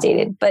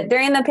devastated. But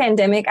during the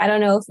pandemic, I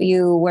don't know if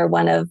you were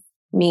one of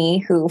me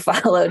who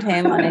followed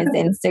him on his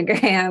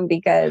Instagram,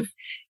 because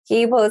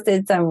he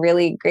posted some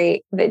really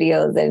great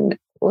videos and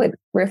would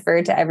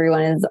refer to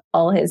everyone as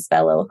all his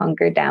fellow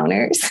hunker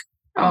downers.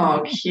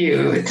 Oh,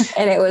 cute.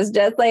 And it was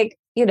just like,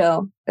 it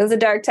was a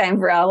dark time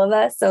for all of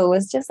us. So it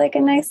was just like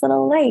a nice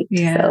little light.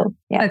 Yeah, so,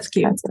 that's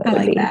cute. I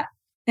like that.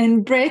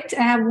 And Britt,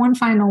 I have one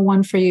final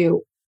one for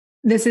you.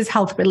 This is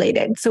health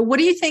related. So what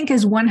do you think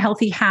is one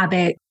healthy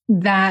habit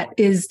that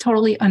is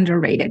totally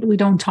underrated? We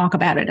don't talk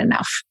about it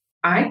enough.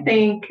 I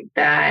think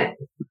that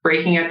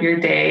breaking up your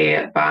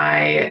day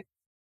by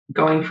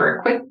going for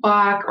a quick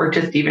walk or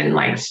just even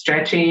like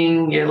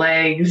stretching your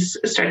legs,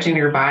 stretching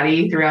your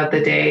body throughout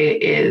the day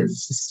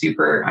is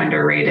super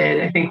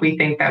underrated. I think we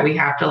think that we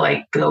have to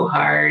like go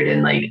hard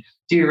and like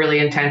do a really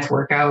intense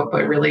workout,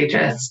 but really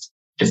just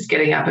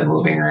getting up and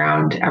moving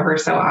around ever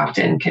so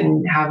often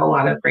can have a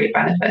lot of great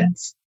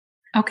benefits.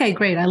 Okay,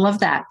 great. I love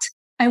that.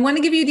 I want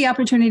to give you the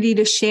opportunity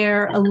to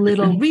share a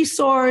little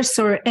resource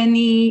or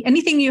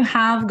anything you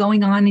have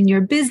going on in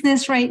your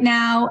business right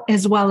now,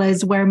 as well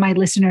as where my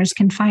listeners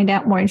can find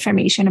out more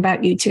information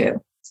about you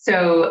too.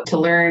 So to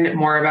learn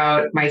more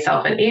about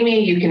myself and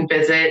Amy, you can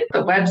visit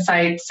the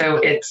website. So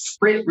it's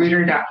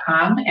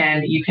britruder.com,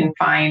 and you can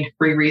find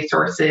free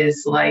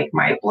resources like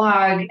my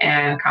blog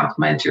and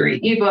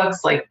complimentary ebooks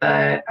like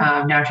the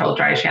natural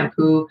dry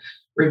shampoo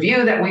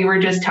review that we were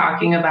just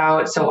talking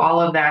about. So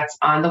all of that's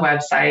on the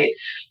website.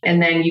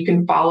 And then you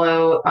can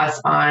follow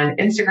us on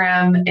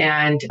Instagram,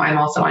 and I'm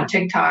also on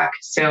TikTok.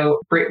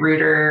 So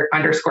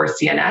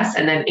BritRuder_CNS.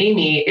 And then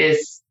Amy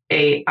is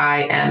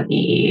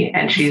AIMEE,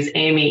 and she's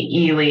Amy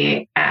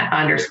Ely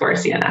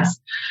 @_CNS.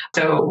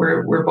 So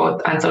we're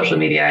both on social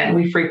media, and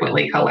we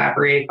frequently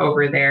collaborate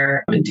over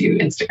there and do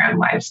Instagram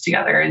lives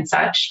together and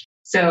such.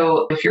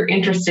 So if you're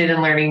interested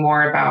in learning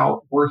more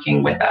about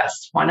working with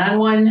us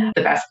one-on-one,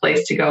 the best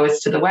place to go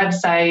is to the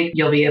website.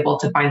 You'll be able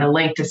to find a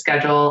link to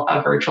schedule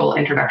a virtual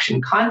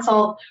introduction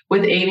consult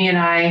with Amy and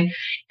I.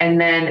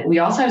 And then we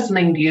also have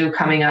something new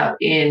coming up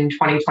in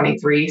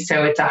 2023.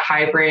 So it's a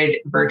hybrid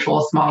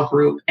virtual small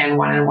group and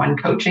one-on-one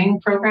coaching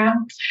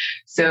program.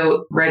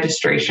 So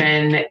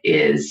registration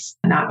is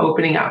not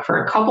opening up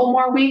for a couple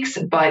more weeks,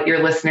 but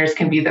your listeners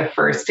can be the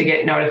first to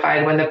get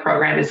notified when the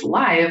program is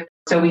live.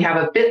 So we have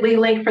a bit.ly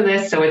link for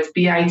this. So it's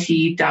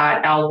bit.ly/root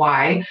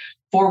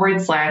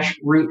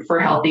for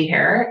healthy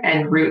hair.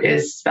 And root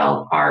is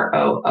spelled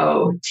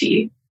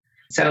ROOT.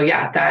 So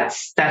yeah,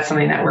 that's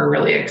something that we're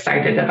really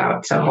excited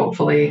about. So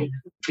hopefully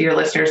your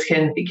listeners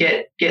can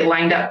get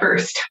lined up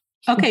first.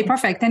 Okay,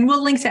 perfect. And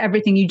we'll link to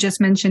everything you just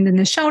mentioned in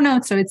the show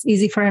notes, so it's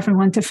easy for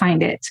everyone to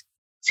find it.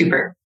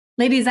 Super.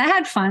 Ladies, I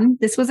had fun.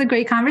 This was a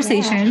great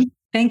conversation. Yeah.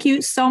 Thank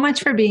you so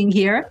much for being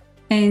here.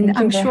 And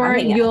I'm sure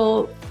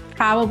you'll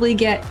probably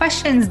get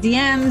questions,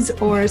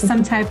 DMs, or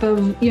some type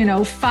of,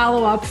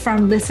 follow-up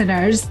from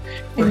listeners.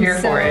 We're here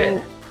for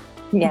it.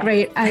 Yeah.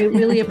 Great. I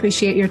really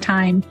appreciate your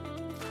time.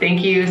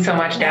 Thank you so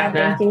much,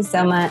 Daphna. Thank you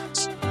so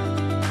much.